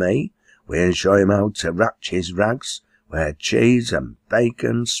 Frank and me, we'll show him how to ratch his rags where cheese and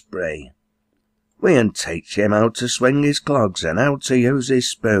bacon spree. We'll teach him how to swing his clogs and how to use his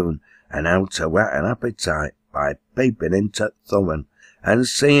spoon, and how to whet an appetite by peeping into th' oven, and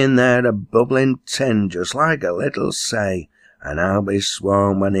seeing there a bubbling tin just like a little say, and I'll be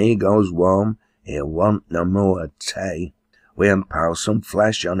sworn when he goes warm he'll want no more tea. We'll pile some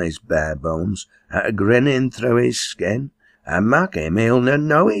flesh on his bare bones, a grinning through his skin, and mak him he'll no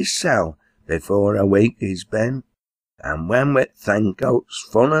know hissel before a week he's been. And when with thankoats,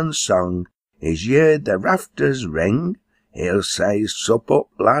 fun and song, he's heard the rafters ring, he'll say, "Sup up,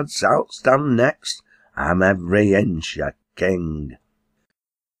 lads, I'll stand next, I'm every inch a king."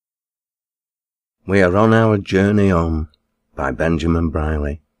 We are on our journey home, by Benjamin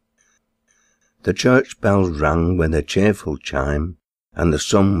Brierley. The church bells rang with a cheerful chime, and the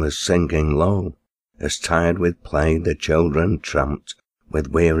sun was sinking low, as tired with play the children tramped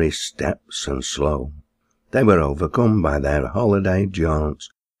with weary steps and slow. They were overcome by their holiday jaunts,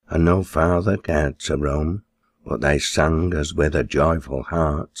 and no farther cared to roam, but they sang as with a joyful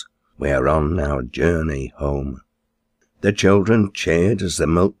heart, we are on our journey home. The children cheered as the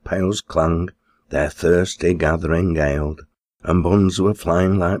milk pails clang, their thirsty gathering hailed, and buns were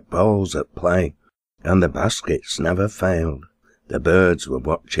flying like balls at play, and the baskets never failed. The birds were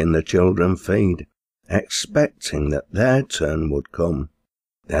watching the children feed, expecting that their turn would come.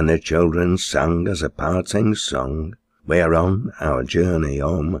 Then the children sang as a parting song, we are on our journey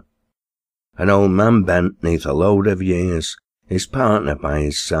home. An old man bent neath a load of years, his partner by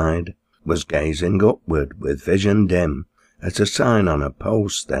his side, was gazing upward with vision dim at a sign on a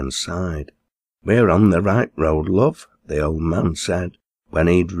post, then sighed. "We're on the right road, love," the old man said, when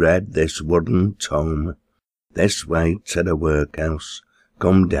he'd read this wooden tome. This way to the workhouse.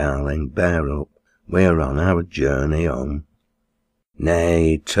 Come, darling, bear up, we're on our journey home.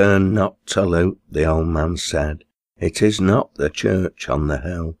 Nay, turn not to look, the old man said. It is not the church on the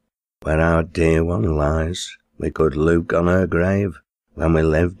hill, where our dear one lies. We could look on her grave, when we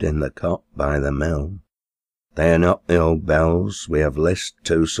lived in the cot by the mill. They are not the old bells we have listened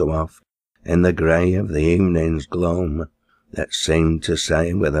to so oft, in the grey of the evening's gloam, that seem to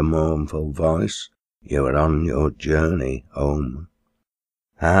say with a mournful voice, you are on your journey home.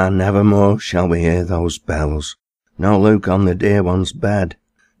 Ah, never more shall we hear those bells, nor look on the dear one's bed,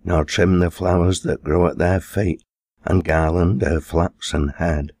 nor trim the flowers that grow at their feet, and garland her flaxen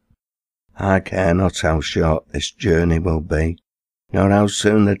head. I care not how short this journey will be, nor how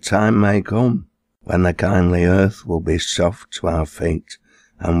soon the time may come, when the kindly earth will be soft to our feet,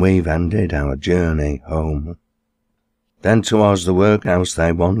 and we've ended our journey home. Then towards the workhouse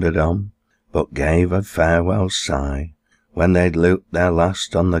they wandered on, but gave a farewell sigh, when they'd looked their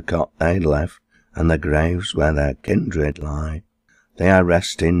last on the cot they'd left, and the graves where their kindred lie. They are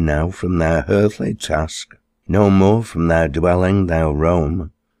resting now from their earthly task, no more from their dwelling they'll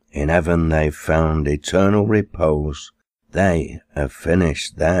roam. In heaven they've found eternal repose, they have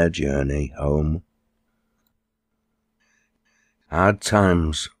finished their journey home. Hard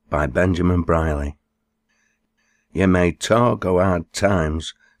Times by Benjamin Brierley. You may talk o' hard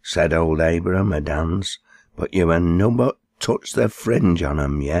times, said old Abraham Adams, but you han nobbut touched the fringe on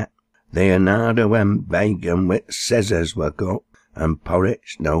 'em yet. They are harder when bacon with scissors were cut, and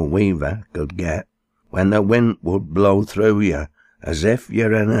porridge no weaver could get. When the wind would blow through you, as if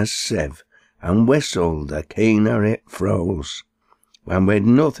you're in a sieve, and whistle the keener it froze. When we'd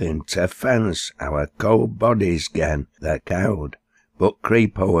nothing to fence our cold bodies gen, the cowed, but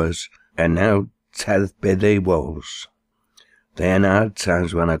creep-o'ers, and now teth biddy woes. Then hard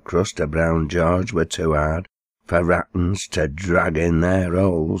times when a crust of brown George were too hard for rattans to drag in their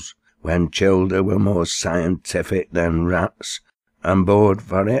holes, when childer were more scientific than rats, and bored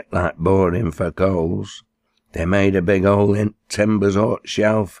for it like boring for coals. They made a big hole in timber's hot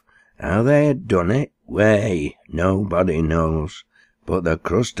shelf. How they had done it, way, nobody knows. But the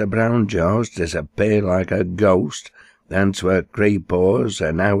crust of brown George disappeared like a ghost, then 'twere creep-o'ers,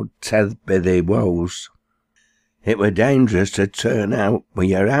 and now teth biddy woes. It were dangerous to turn out with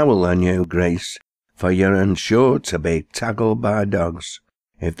your owl on you, Grace, for you're sure to be tackled by dogs.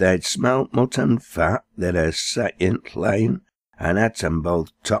 If they'd smelt mutton fat, they'd have set in lane, and et 'em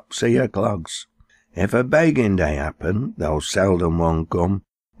both tops of your clogs. If a begging day happened, though seldom one come,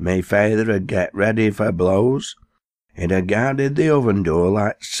 me feyther 'ud get ready for blows. He'd ha' guarded the oven door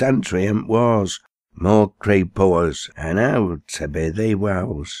like sentry in wars. More creep-o'ers, and how to be thee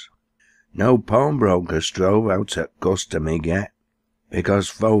wows. No pawnbroker strove out at custom get, because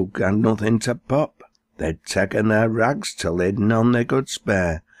folk had nothing to pop. They'd taken their rags till they'd none they could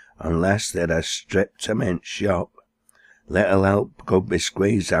spare, unless they'd ha' stripped 'em in shop. Little help could be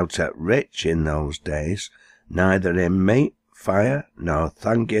squeezed out at rich in those days, neither in meat, fire, nor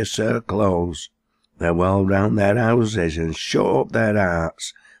thank you sir clothes. They well round their houses and shut up their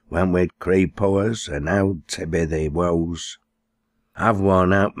hearts, when we'd creep-o'ers, and how to be thee woes. I've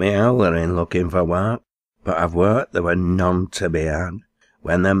worn out me howler in looking for work, but I've worked there were none to be had.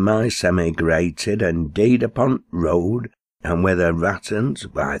 When the mice emigrated and deed upon road, and with the rattans,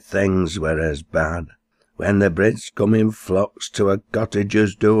 why things were as bad. When the Brits come in flocks to a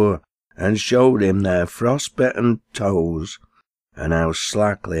cottager's door, and showed him their frost-bitten toes, and how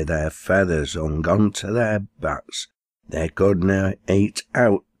slackly their feathers hung on to their backs, they couldna eat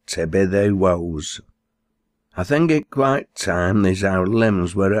out to be their woes. I think it quite time these our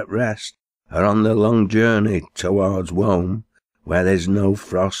limbs were at rest, or on the long journey towards home, where there's no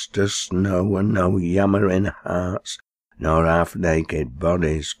frost or snow, and no yammering hearts, nor half-naked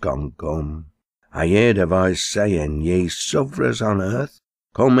bodies can come. I heard a voice saying, ye sufferers on earth,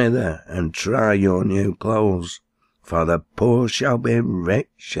 come hither and try your new clothes, for the poor shall be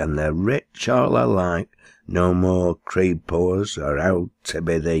rich, and the rich all alike, no more creep-o'ers, or how to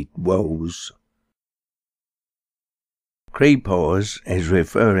be thee woes. Creep-o'ers is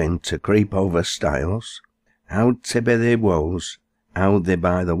referring to creep-over styles. How to be thee woes, how they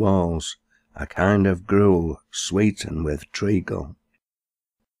by the walls, a kind of gruel sweetened with treacle.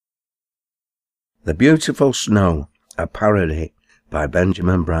 The Beautiful Snow, a parody by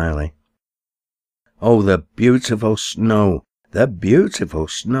Benjamin Brierley. Oh, the beautiful snow,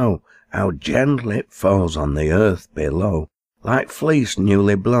 how gently it falls on the earth below, like fleece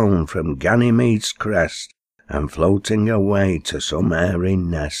newly blown from Ganymede's crest, and floating away to some airy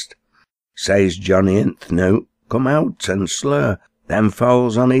nest. Says Johnny in th' Newt, come out and slur, then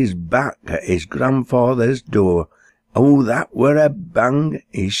falls on his back at his grandfather's door. Oh, that were a bang,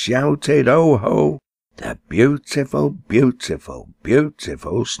 he shouted, oh ho, the beautiful, beautiful,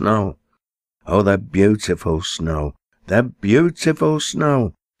 beautiful snow. Oh, the beautiful snow, the beautiful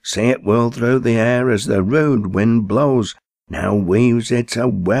snow. See it whirl through the air as the rude wind blows. Now weaves it a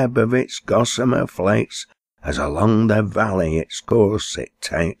web of its gossamer flakes, as along the valley its course it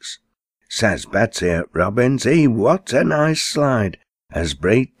takes. Says Betty at Robin's, what a nice slide, as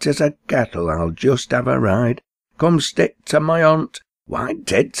bright as a kettle, I'll just have a ride. Come stick to my aunt, why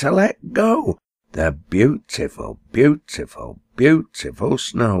did to let go? The beautiful, beautiful, beautiful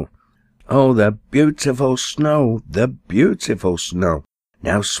snow. Oh, the beautiful snow, the beautiful snow,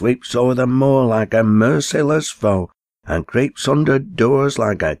 now sweeps o'er the moor like a merciless foe, and creeps under doors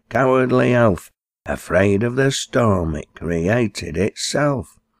like a cowardly elf, afraid of the storm it created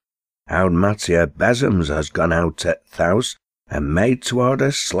itself. Owd Matty at Besham's has gone out at Thouse, and made toward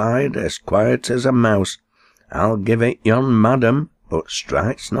a slide as quiet as a mouse. I'll give it yon madam, but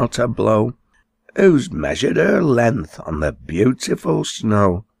strikes not a blow. Who's measured her length on the beautiful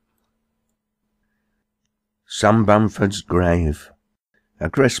snow? Sam Bamford's Grave, a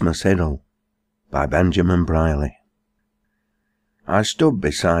Christmas Idyll, by Benjamin Brierley. I stood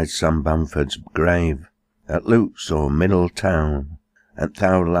beside Sam Bamford's grave, at Luke's or Middletown, and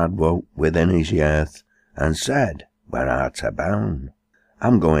thou lad woke within his yearth, and said, where art abound?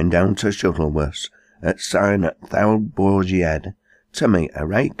 I'm going down to Shuttleworth, at sign at thou Bourgied, to meet a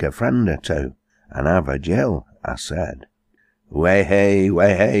rake friend or two, and have a Jill, I said. Way hey,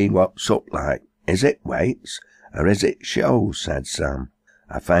 what's up like? Is it waits, or is it show? Said Sam.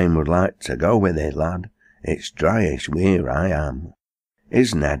 I fain would like to go with it, lad. It's dryish where I am.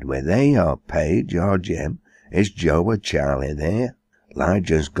 Is Ned with thee, or Page, or Jim? Is Joe or Charlie there?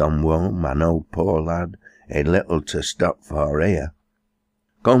 Liger's gone home, I know, poor lad, he'd little to stop for here.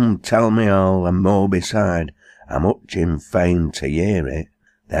 Come, tell me all, and more beside, I'm much in fain to hear it.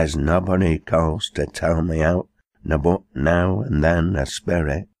 There's nobody calls to tell me out, no but now and then a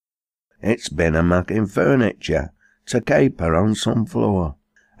spirit. It's been a making furniture, to caper on some floor,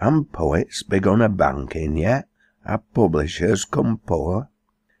 and poets begun a banking yet, a publishers come poor,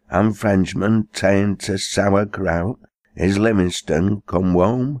 and Frenchmen ta'en to sauerkraut, is Livingston come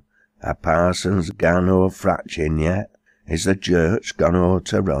home, a parson's gone o'er fratching yet, is the church gone o'er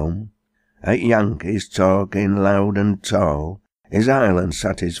to Rome, at Yankees talking loud and tall, is Ireland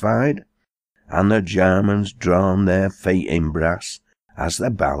satisfied, and the Germans drawn their feet in brass, has the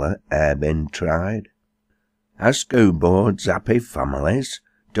ballot e'er been tried? As school boards happy families,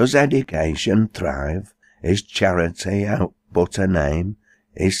 does education thrive? Is charity out but a name?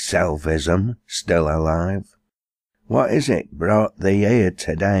 Is selfism still alive? What is it brought thee here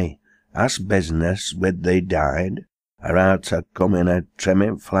today? Has business with thee died? Or art a coming a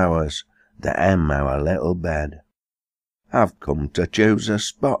trimming flowers that hem our little bed? I've come to choose a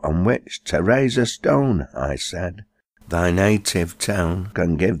spot on which to raise a stone, I said. Thy native town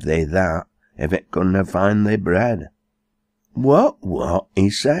can give thee that, if it couldna find thee bread. What, he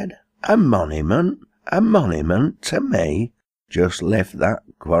said, a monument to me? Just lift that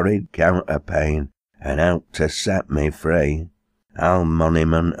quarried counterpane, and out to set me free. I'll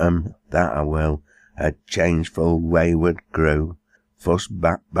monument 'em, that I will, a changeful wayward crew. First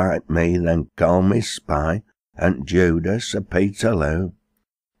backbite me, then call me spy, and Judas a Peterloo.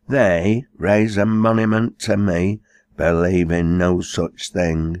 They raise a monument to me, believing no such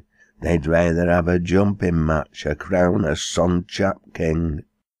thing. They'd rather have a jumping match, a crown a son chap king.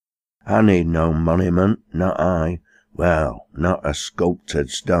 I need no monument, not I, well, not a sculptured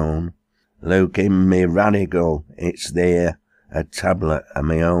stone. Look in me radical, it's there, a tablet of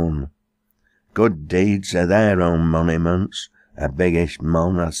my own. Good deeds are their own monuments, a biggish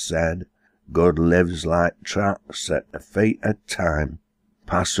mon has said. Good lives like tracks at the feet of time,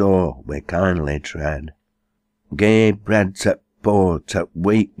 pass o'er with kindly tread. Give bread to poor, to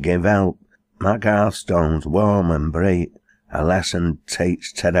weak give help, make hearthstones warm and bright, a lesson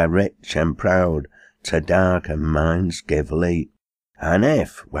teach to the rich and proud, to darken minds give light. And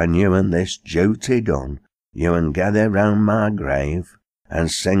if, when you and this duty done, you and gather round my grave,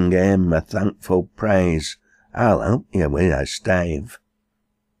 and sing him a thankful praise, I'll help you with a stave.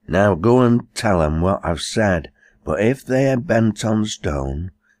 Now go and tell 'em what I've said, but if they are bent on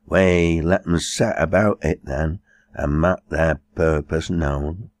stone, way, let 'em set about it then, and make their purpose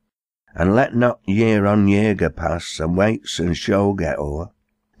known. And let not year on year go past, and waits and show get o'er,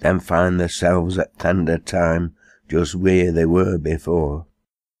 then find themselves at tender time, just where they were before.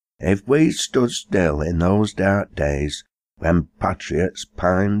 If we stood still in those dark days, when patriots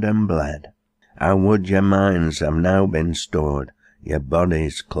pined and bled, how would your minds have now been stored, your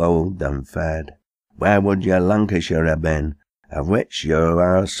bodies clothed and fed. Where would your Lancashire have been, of which you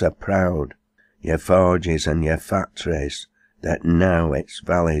are so proud, your forges and your factories, that now its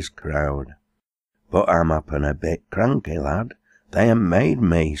valleys crowd? But I'm happen a bit cranky, lad, they have made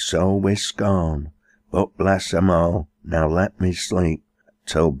me so with scorn, but bless 'em all, now let me sleep,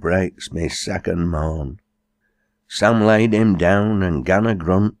 till breaks me second morn. Sam laid him down and gan a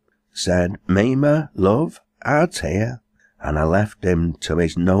grunt, said, Mima, love, art here, and I left him to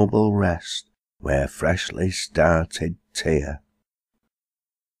his noble rest, where freshly started tear.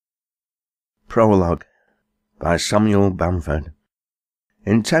 Prologue by Samuel Bamford.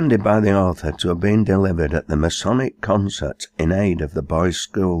 Intended by the author to have been delivered at the Masonic concert in aid of the boys'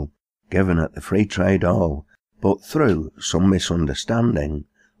 school, given at the Free Trade Hall, but through some misunderstanding,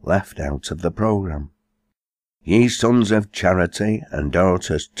 left out of the programme. Ye sons of charity, and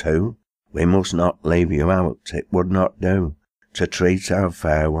daughters too, we must not leave you out, it would not do, to treat our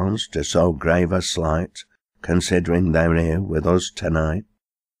fair ones to so grave a slight, considering they're here with us tonight.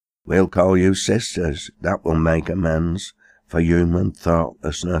 We'll call you sisters, that will make amends for human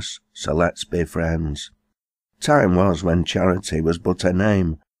thoughtlessness, so let's be friends. Time was when charity was but a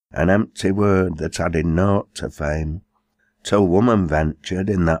name, an empty word that added naught to fame, till woman ventured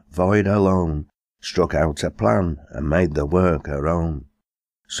in that void alone, struck out a plan and made the work her own,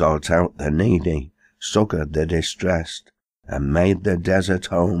 sought out the needy, succoured the distressed, and made the desert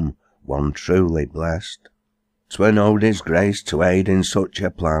home one truly blessed. 'Twere no disgrace to aid in such a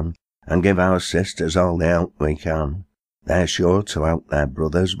plan, and give our sisters all the help we can. They're sure to help their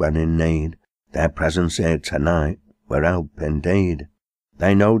brothers when in need, their presence here tonight were help indeed.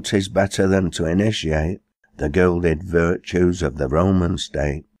 They know 'tis better than to initiate the gilded virtues of the Roman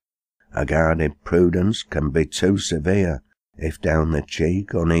state. A guarded prudence can be too severe, if down the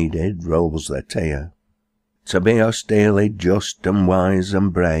cheek unheeded rolls the tear. To be austerely just and wise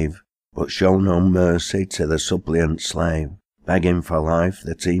and brave, but show no mercy to the suppliant slave, begging for life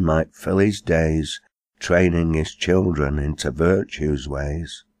that he might fill his days, training his children into virtue's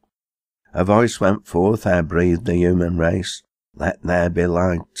ways. A voice went forth ere breathed the human race, let there be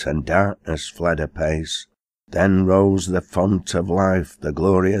light, and darkness fled apace. Then rose the font of life, the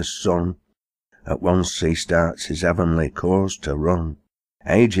glorious sun. At once he starts his heavenly course to run.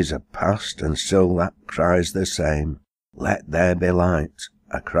 Ages have passed, and still that cry's the same. Let there be light,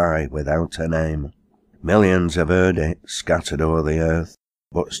 a cry without a name. Millions have heard it, scattered o'er the earth,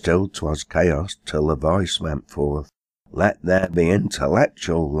 but still 'twas chaos till the voice went forth. Let there be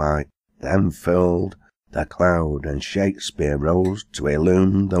intellectual light, then filled the cloud, and Shakespeare rose to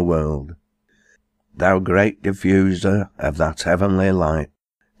illume the world. Thou great diffuser of that heavenly light,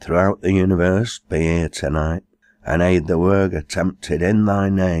 throughout the universe be here tonight, and aid the work attempted in thy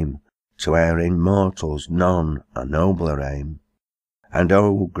name, to erring mortals none a nobler aim. And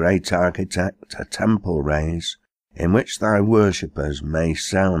O great architect, a temple raise, in which thy worshippers may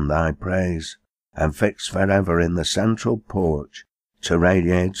sound thy praise, and fix forever in the central porch, to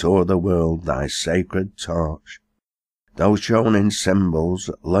radiate o'er the world thy sacred torch. Though shown in symbols,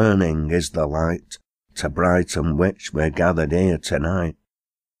 learning is the light, to brighten which we're gathered here tonight.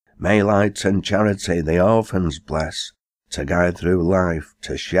 May light and charity the orphans bless, to guide through life,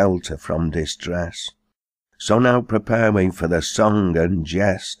 to shelter from distress. So now prepare we for the song and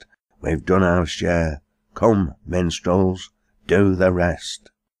jest, we've done our share, come, minstrels, do the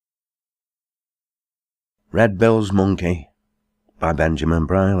rest. Red Bill's Monkey by Benjamin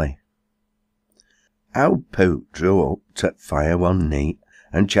Brierley. How Poot drew up to fire one neat,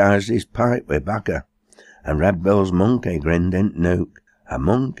 and charged his pipe with bacca, and Red Bill's monkey grinned in nook, a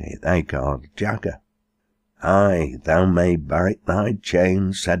monkey they called Jacker. Aye, thou may bite thy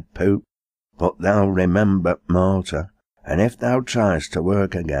chain, said Poot, but thou remember mortar, and if thou tries to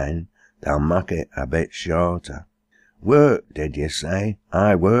work again, thou mak it a bit shorter. Work, did you say?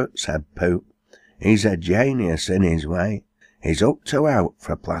 Aye, work, said Poot. He's a genius in his way. He's up to out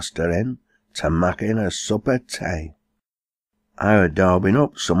for plastering, to making a supper tay. I heard daubing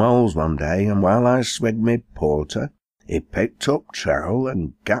up some holes one day, and while I swigged me porter, he picked up trowel,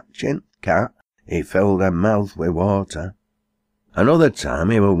 and catching cat, he filled her mouth with water. Another time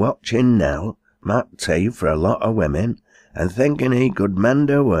he were watching Nell mak tea for a lot of women, and thinking he could mend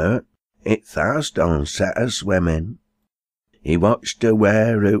her work, it Tharstone set her swimming. He watched her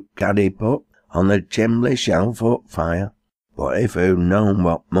wear out caddy put on the chimney shelf up fire, but if who'd known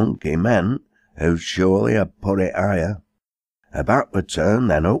what monkey meant, who'd surely have put it higher. Her back were turned,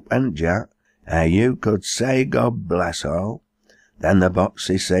 then up went Jack, ere you could say God bless all. Then the box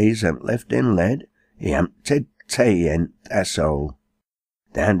he sees and lifting lid, he emptied tea in their soul.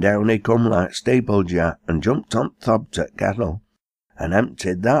 Then down he come like steeple Jack, and jumped on top to kettle, and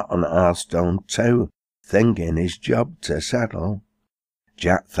emptied that on hearthstone too, thinking his job to settle.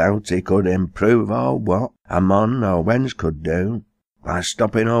 Jack thought he could improve all what a mon or wench could do, by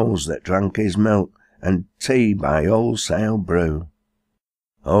stopping holes that drank his milk, and tea by wholesale brew.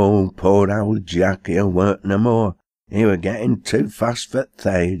 Oh, poor old Jack, he'll work no more, he were getting too fast for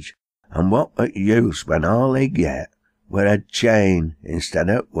age, and what were use when all he get were a chain instead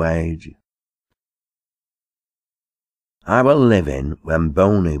of wage. I were living when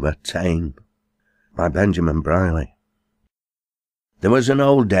Boney were tame, by Benjamin Brierley. There was an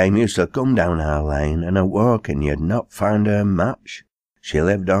old dame used to come down our lane, and a walking you'd not find her match. She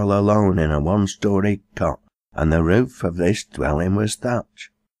lived all alone in a one-story cot, and the roof of this dwelling was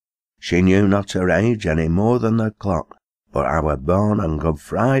thatch. She knew not her age any more than the clock, but I were born on Good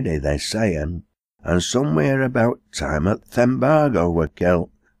Friday, they sayin', and somewhere about time at Thembargo were kilt,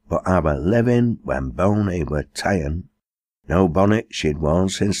 but I were living when Boney were ta'en. No bonnet she'd worn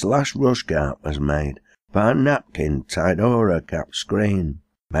since last rush cart was made, but a napkin tied o'er her cap screen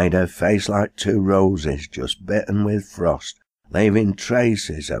made her face like two roses just bitten with frost, leaving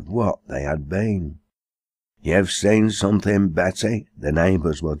traces of what they had been. "You've seen something, Betty," the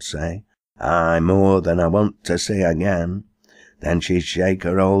neighbours would say. "Aye, more than I want to see again." Then she'd shake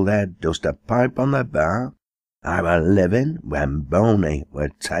her old head, dust a pipe on the bar. I were living when Boney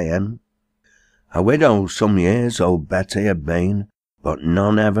were ta'en. A widow some years old Betty had been, but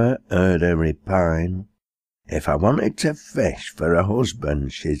none ever heard her repine. If I wanted to fish for a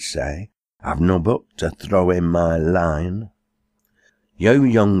husband, she'd say, I've none but to throw in my line. You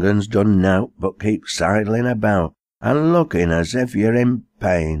young uns done nowt but keep sidling about, and looking as if you're in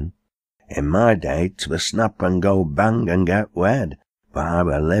pain. In my day 'twas snap and go bang and get wed, but I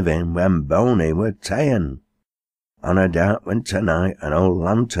were living when Boney were ta'en. On a dark winter night an old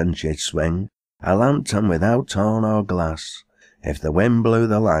lantern she'd swing, a lantern without horn or glass. If the wind blew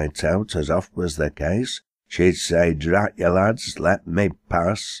the light out, as oft was the case, she'd say, "Drat you lads, let me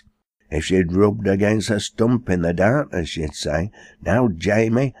pass." If she'd rubbed against a stump in the darkness, she'd say, "Now,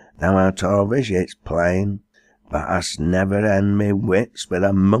 Jamie, thou art orvish, it's plain, but hast never end me wits with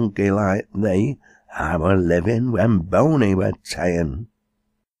a monkey like thee." I were living when Boney were ta'en.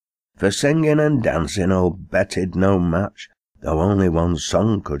 For singing and dancing old Betty'd no match, though only one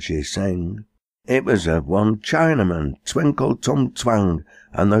song could she sing. It was of one Chinaman, twinkle-tum-twang,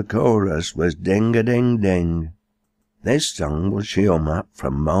 and the chorus was ding-a-ding-ding. This song would she hum at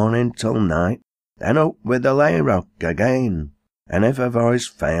from morning till night, then up with the lay-rock again. And if her voice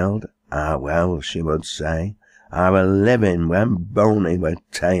failed, "Ah, well," she would say, "I were living when Boney were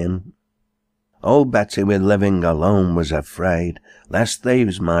ta'en." Old Betty, with living alone, was afraid lest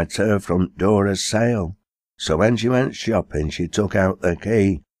thieves might her front door assail. So when she went shopping, she took out the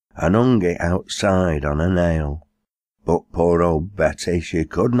key and hung it outside on a nail. But poor old Betty, she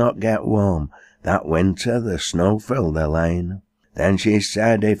could not get warm. That winter the snow filled the lane. Then she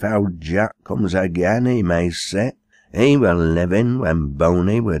said, if old Jack comes again, he may sit. He were living when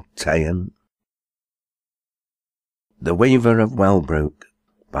Boney were ta'en. The Weaver of Wellbrook,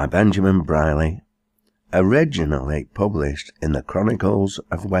 by Benjamin Brierley, originally published in the Chronicles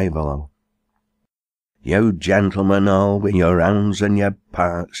of Waverlow. You gentlemen all, with your hounds and your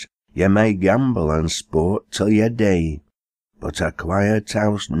parks, you may gamble and sport till you die, but a quiet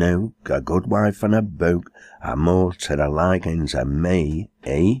house nook, a good wife and a book, are more to the likings of me,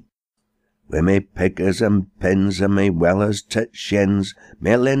 eh? With me pickers and pins and me wellers to shins,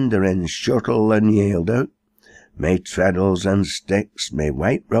 me lindering shuttle and yield-out, me treadles and sticks, me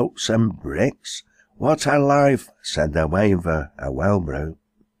weight ropes and bricks. What a life, said the Weaver of Wellbrook.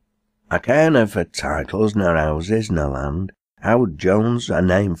 I carena for titles, nor houses, nor land, Howd Jones a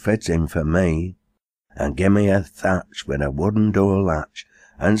name fitting for me, and gimme a thatch with a wooden door latch,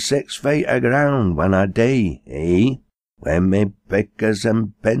 and 6 feet o' ground when I die, eh? With me pickers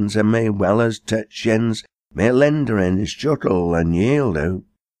and pins and me wellers to shins, me lindering shuttle and yield-out,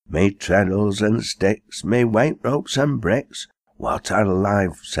 me treadles and sticks, me weight ropes and bricks. What a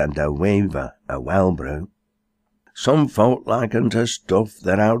life, said the Weaver of Wellbrook. Some folk liken to stuff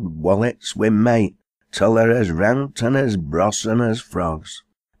that out wallets wi' mate, till they're as round and as brossin' as frogs.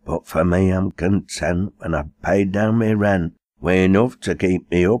 But for me I'm content when I've paid down me rent, wi' enough to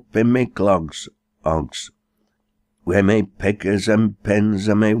keep me up in me clogs, Wi' me pickers and pins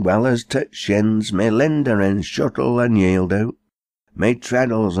and me wellers to shins, me lindering shuttle and yield-out, me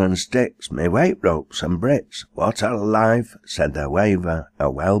treadles and sticks, me weight ropes and bricks. What a life, said the Weaver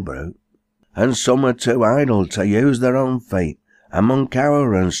of Wellbrook. And some are too idle to use their own feet, among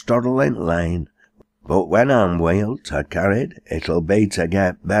cower and stoddle in lane. But when I'm wheeled or carried, it'll be to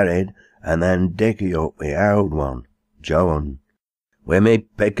get buried, and then dicky up the old one, Joan. Wi' me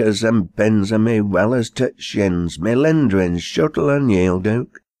pickers and pins and me wellers to shins, me lindrins, shuttle and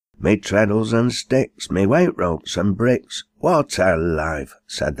yield-hook, me treadles and sticks, me weight ropes and bricks. What a life,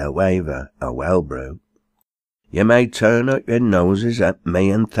 said the waver, a well-brew. You may turn up your noses at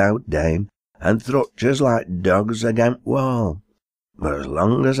me and thou dame, and thrutch us like dogs against wall, but as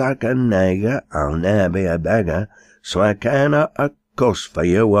long as I can nagger, I'll ne'er be a beggar, so I care not a cuss for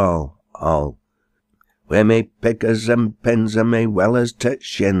you all. Wi' me pickers and pins and me wellers to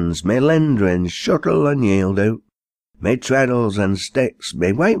shins, me lindrins, shuttle and yield-hook, me treadles and sticks,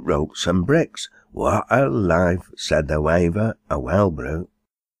 me weight ropes and bricks. What a life, said the waver, a well-brew.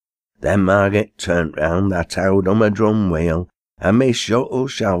 Then Margaret turned round that old drum wheel, and me shuttle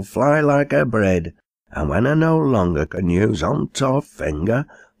shall fly like a bread, and when I no longer can use ont or finger,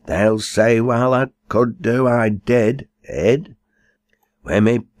 they'll say while I could do I did. Wi'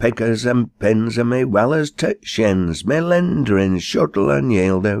 me pickers and pins and me wellers to shins, me lindrins, shuttle and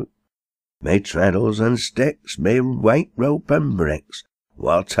yield-hook, me treadles and sticks, me weight rope and bricks.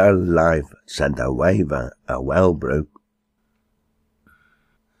 What a life, said the waver, a well-brew.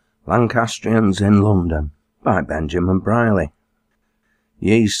 Lancastrians in London, by Benjamin Brierley.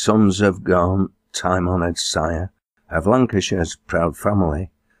 Ye sons of Gaunt, time-honoured sire, of Lancashire's proud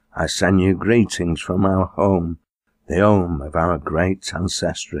family, I send you greetings from our home, the home of our great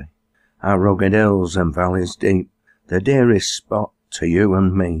ancestry. Our rugged hills and valleys deep, the dearest spot to you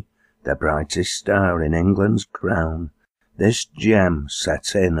and me, the brightest star in England's crown, this gem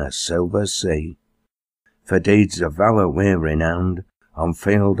set in a silver sea. For deeds of valour we're renowned, on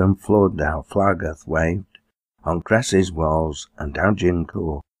field and flood our flag hath waved, on Cressy's walls and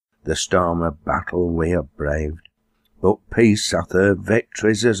Agincourt the storm of battle we have braved. But peace hath her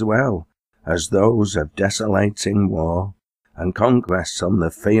victories as well as those of desolating war, and conquests on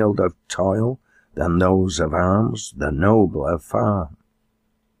the field of toil than those of arms, the nobler far.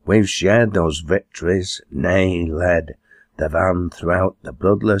 We've shared those victories, nay, led the van throughout the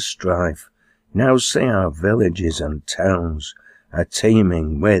bloodless strife. Now see our villages and towns are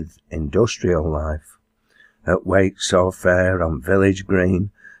teeming with industrial life. At wakes or fair, on village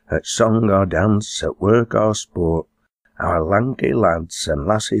green, at song or dance, at work or sport, our lanky lads and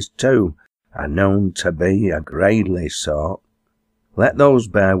lasses too are known to be a gradely sort. Let those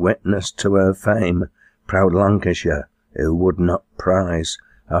bear witness to her fame, proud Lancashire, who would not prize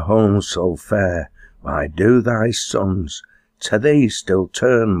a home so fair. Why do thy sons to thee still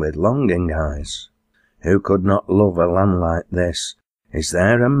turn with longing eyes? Who could not love a land like this? Is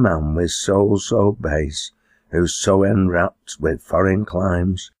there a man with soul so base, who's so enwrapped with foreign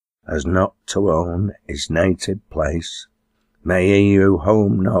climes, as not to own his native place? May he who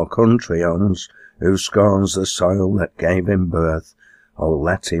home nor country owns, who scorns the soil that gave him birth, oh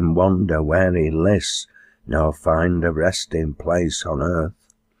let him wander where he lists, nor find a resting place on earth.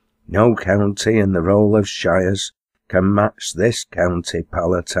 No county in the roll of shires can match this county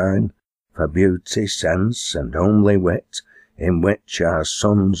palatine, for beauty, sense, and homely wit, in which our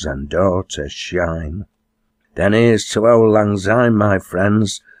sons and daughters shine. Then here's to old Lang Syne, my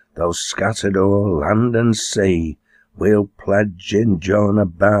friends, though scattered o'er land and sea, we'll pledge in Joan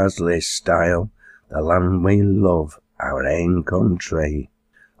of Barsley's style the land we love, our ain country.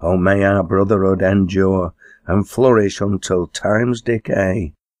 Oh, may our brotherhood endure and flourish until time's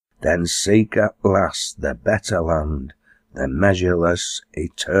decay, then seek at last the better land, the measureless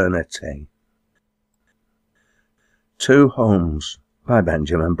eternity. Two Homes, by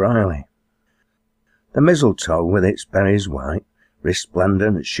Benjamin Brierley. The mistletoe with its berries white,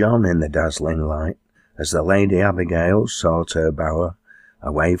 resplendent shone in the dazzling light, as the Lady Abigail sought her bower,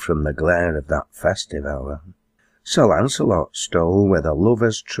 away from the glare of that festive hour. Sir Lancelot stole with a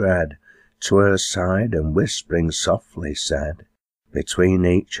lover's tread to her side, and whispering softly said, between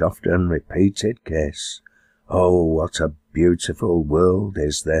each often repeated kiss, oh, what a beautiful world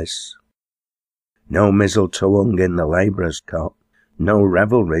is this! No mistletoe hung in the labourer's cot, no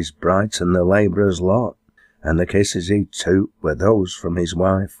revelries brighten the labourer's lot, and the kisses he took were those from his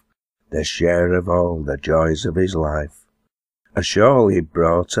wife, the share of all the joys of his life. A shawl he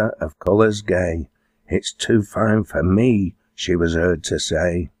brought her of colours gay, it's too fine for me, she was heard to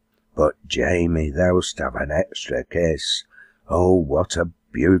say, but Jamie, thou'st have an extra kiss, oh, what a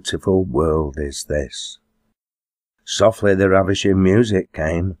beautiful world is this! Softly the ravishing music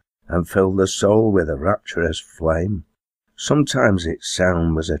came, and filled the soul with a rapturous flame. Sometimes its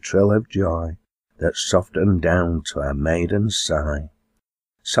sound was a trill of joy, that softened down to a maiden's sigh.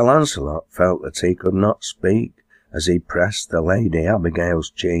 Sir Lancelot felt that he could not speak, as he pressed the Lady Abigail's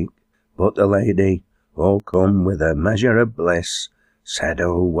cheek, but the lady, o'ercome with a measure of bliss, said,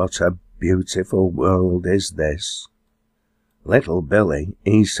 oh, what a beautiful world is this! Little Billy,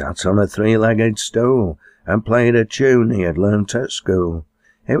 he sat on a three-legged stool, and played a tune he had learnt at school.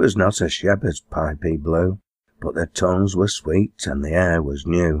 It was not a shepherd's pipe he blew, but the tones were sweet and the air was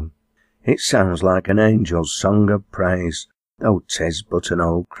new. It sounds like an angel's song of praise, though 'tis but an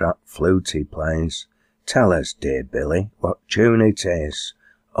old cracked flute he plays. Tell us, dear Billy, what tune it is.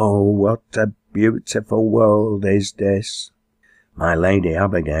 Oh, what a beautiful world is this. My Lady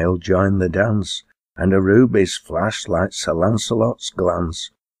Abigail joined the dance, and her rubies flashed like Sir Lancelot's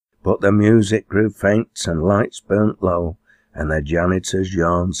glance. But the music grew faint and lights burnt low, and the janitor's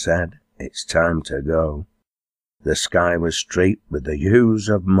yawn said, "It's time to go." The sky was streaked with the hues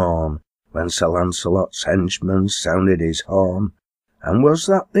of morn, when Sir Lancelot's henchman sounded his horn. And was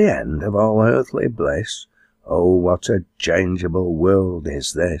that the end of all earthly bliss? Oh, what a changeable world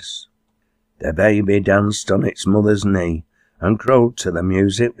is this. The baby danced on its mother's knee, and crowed to the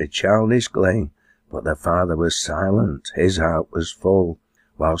music with childish glee. But the father was silent, his heart was full,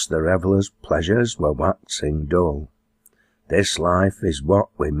 whilst the revellers' pleasures were waxing dull. "This life is what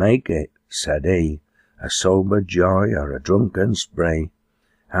we make it," said he, "a sober joy or a drunken spree.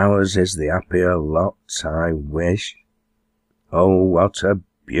 Ours is the happier lot, I wish. Oh, what a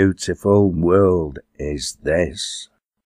beautiful world is this."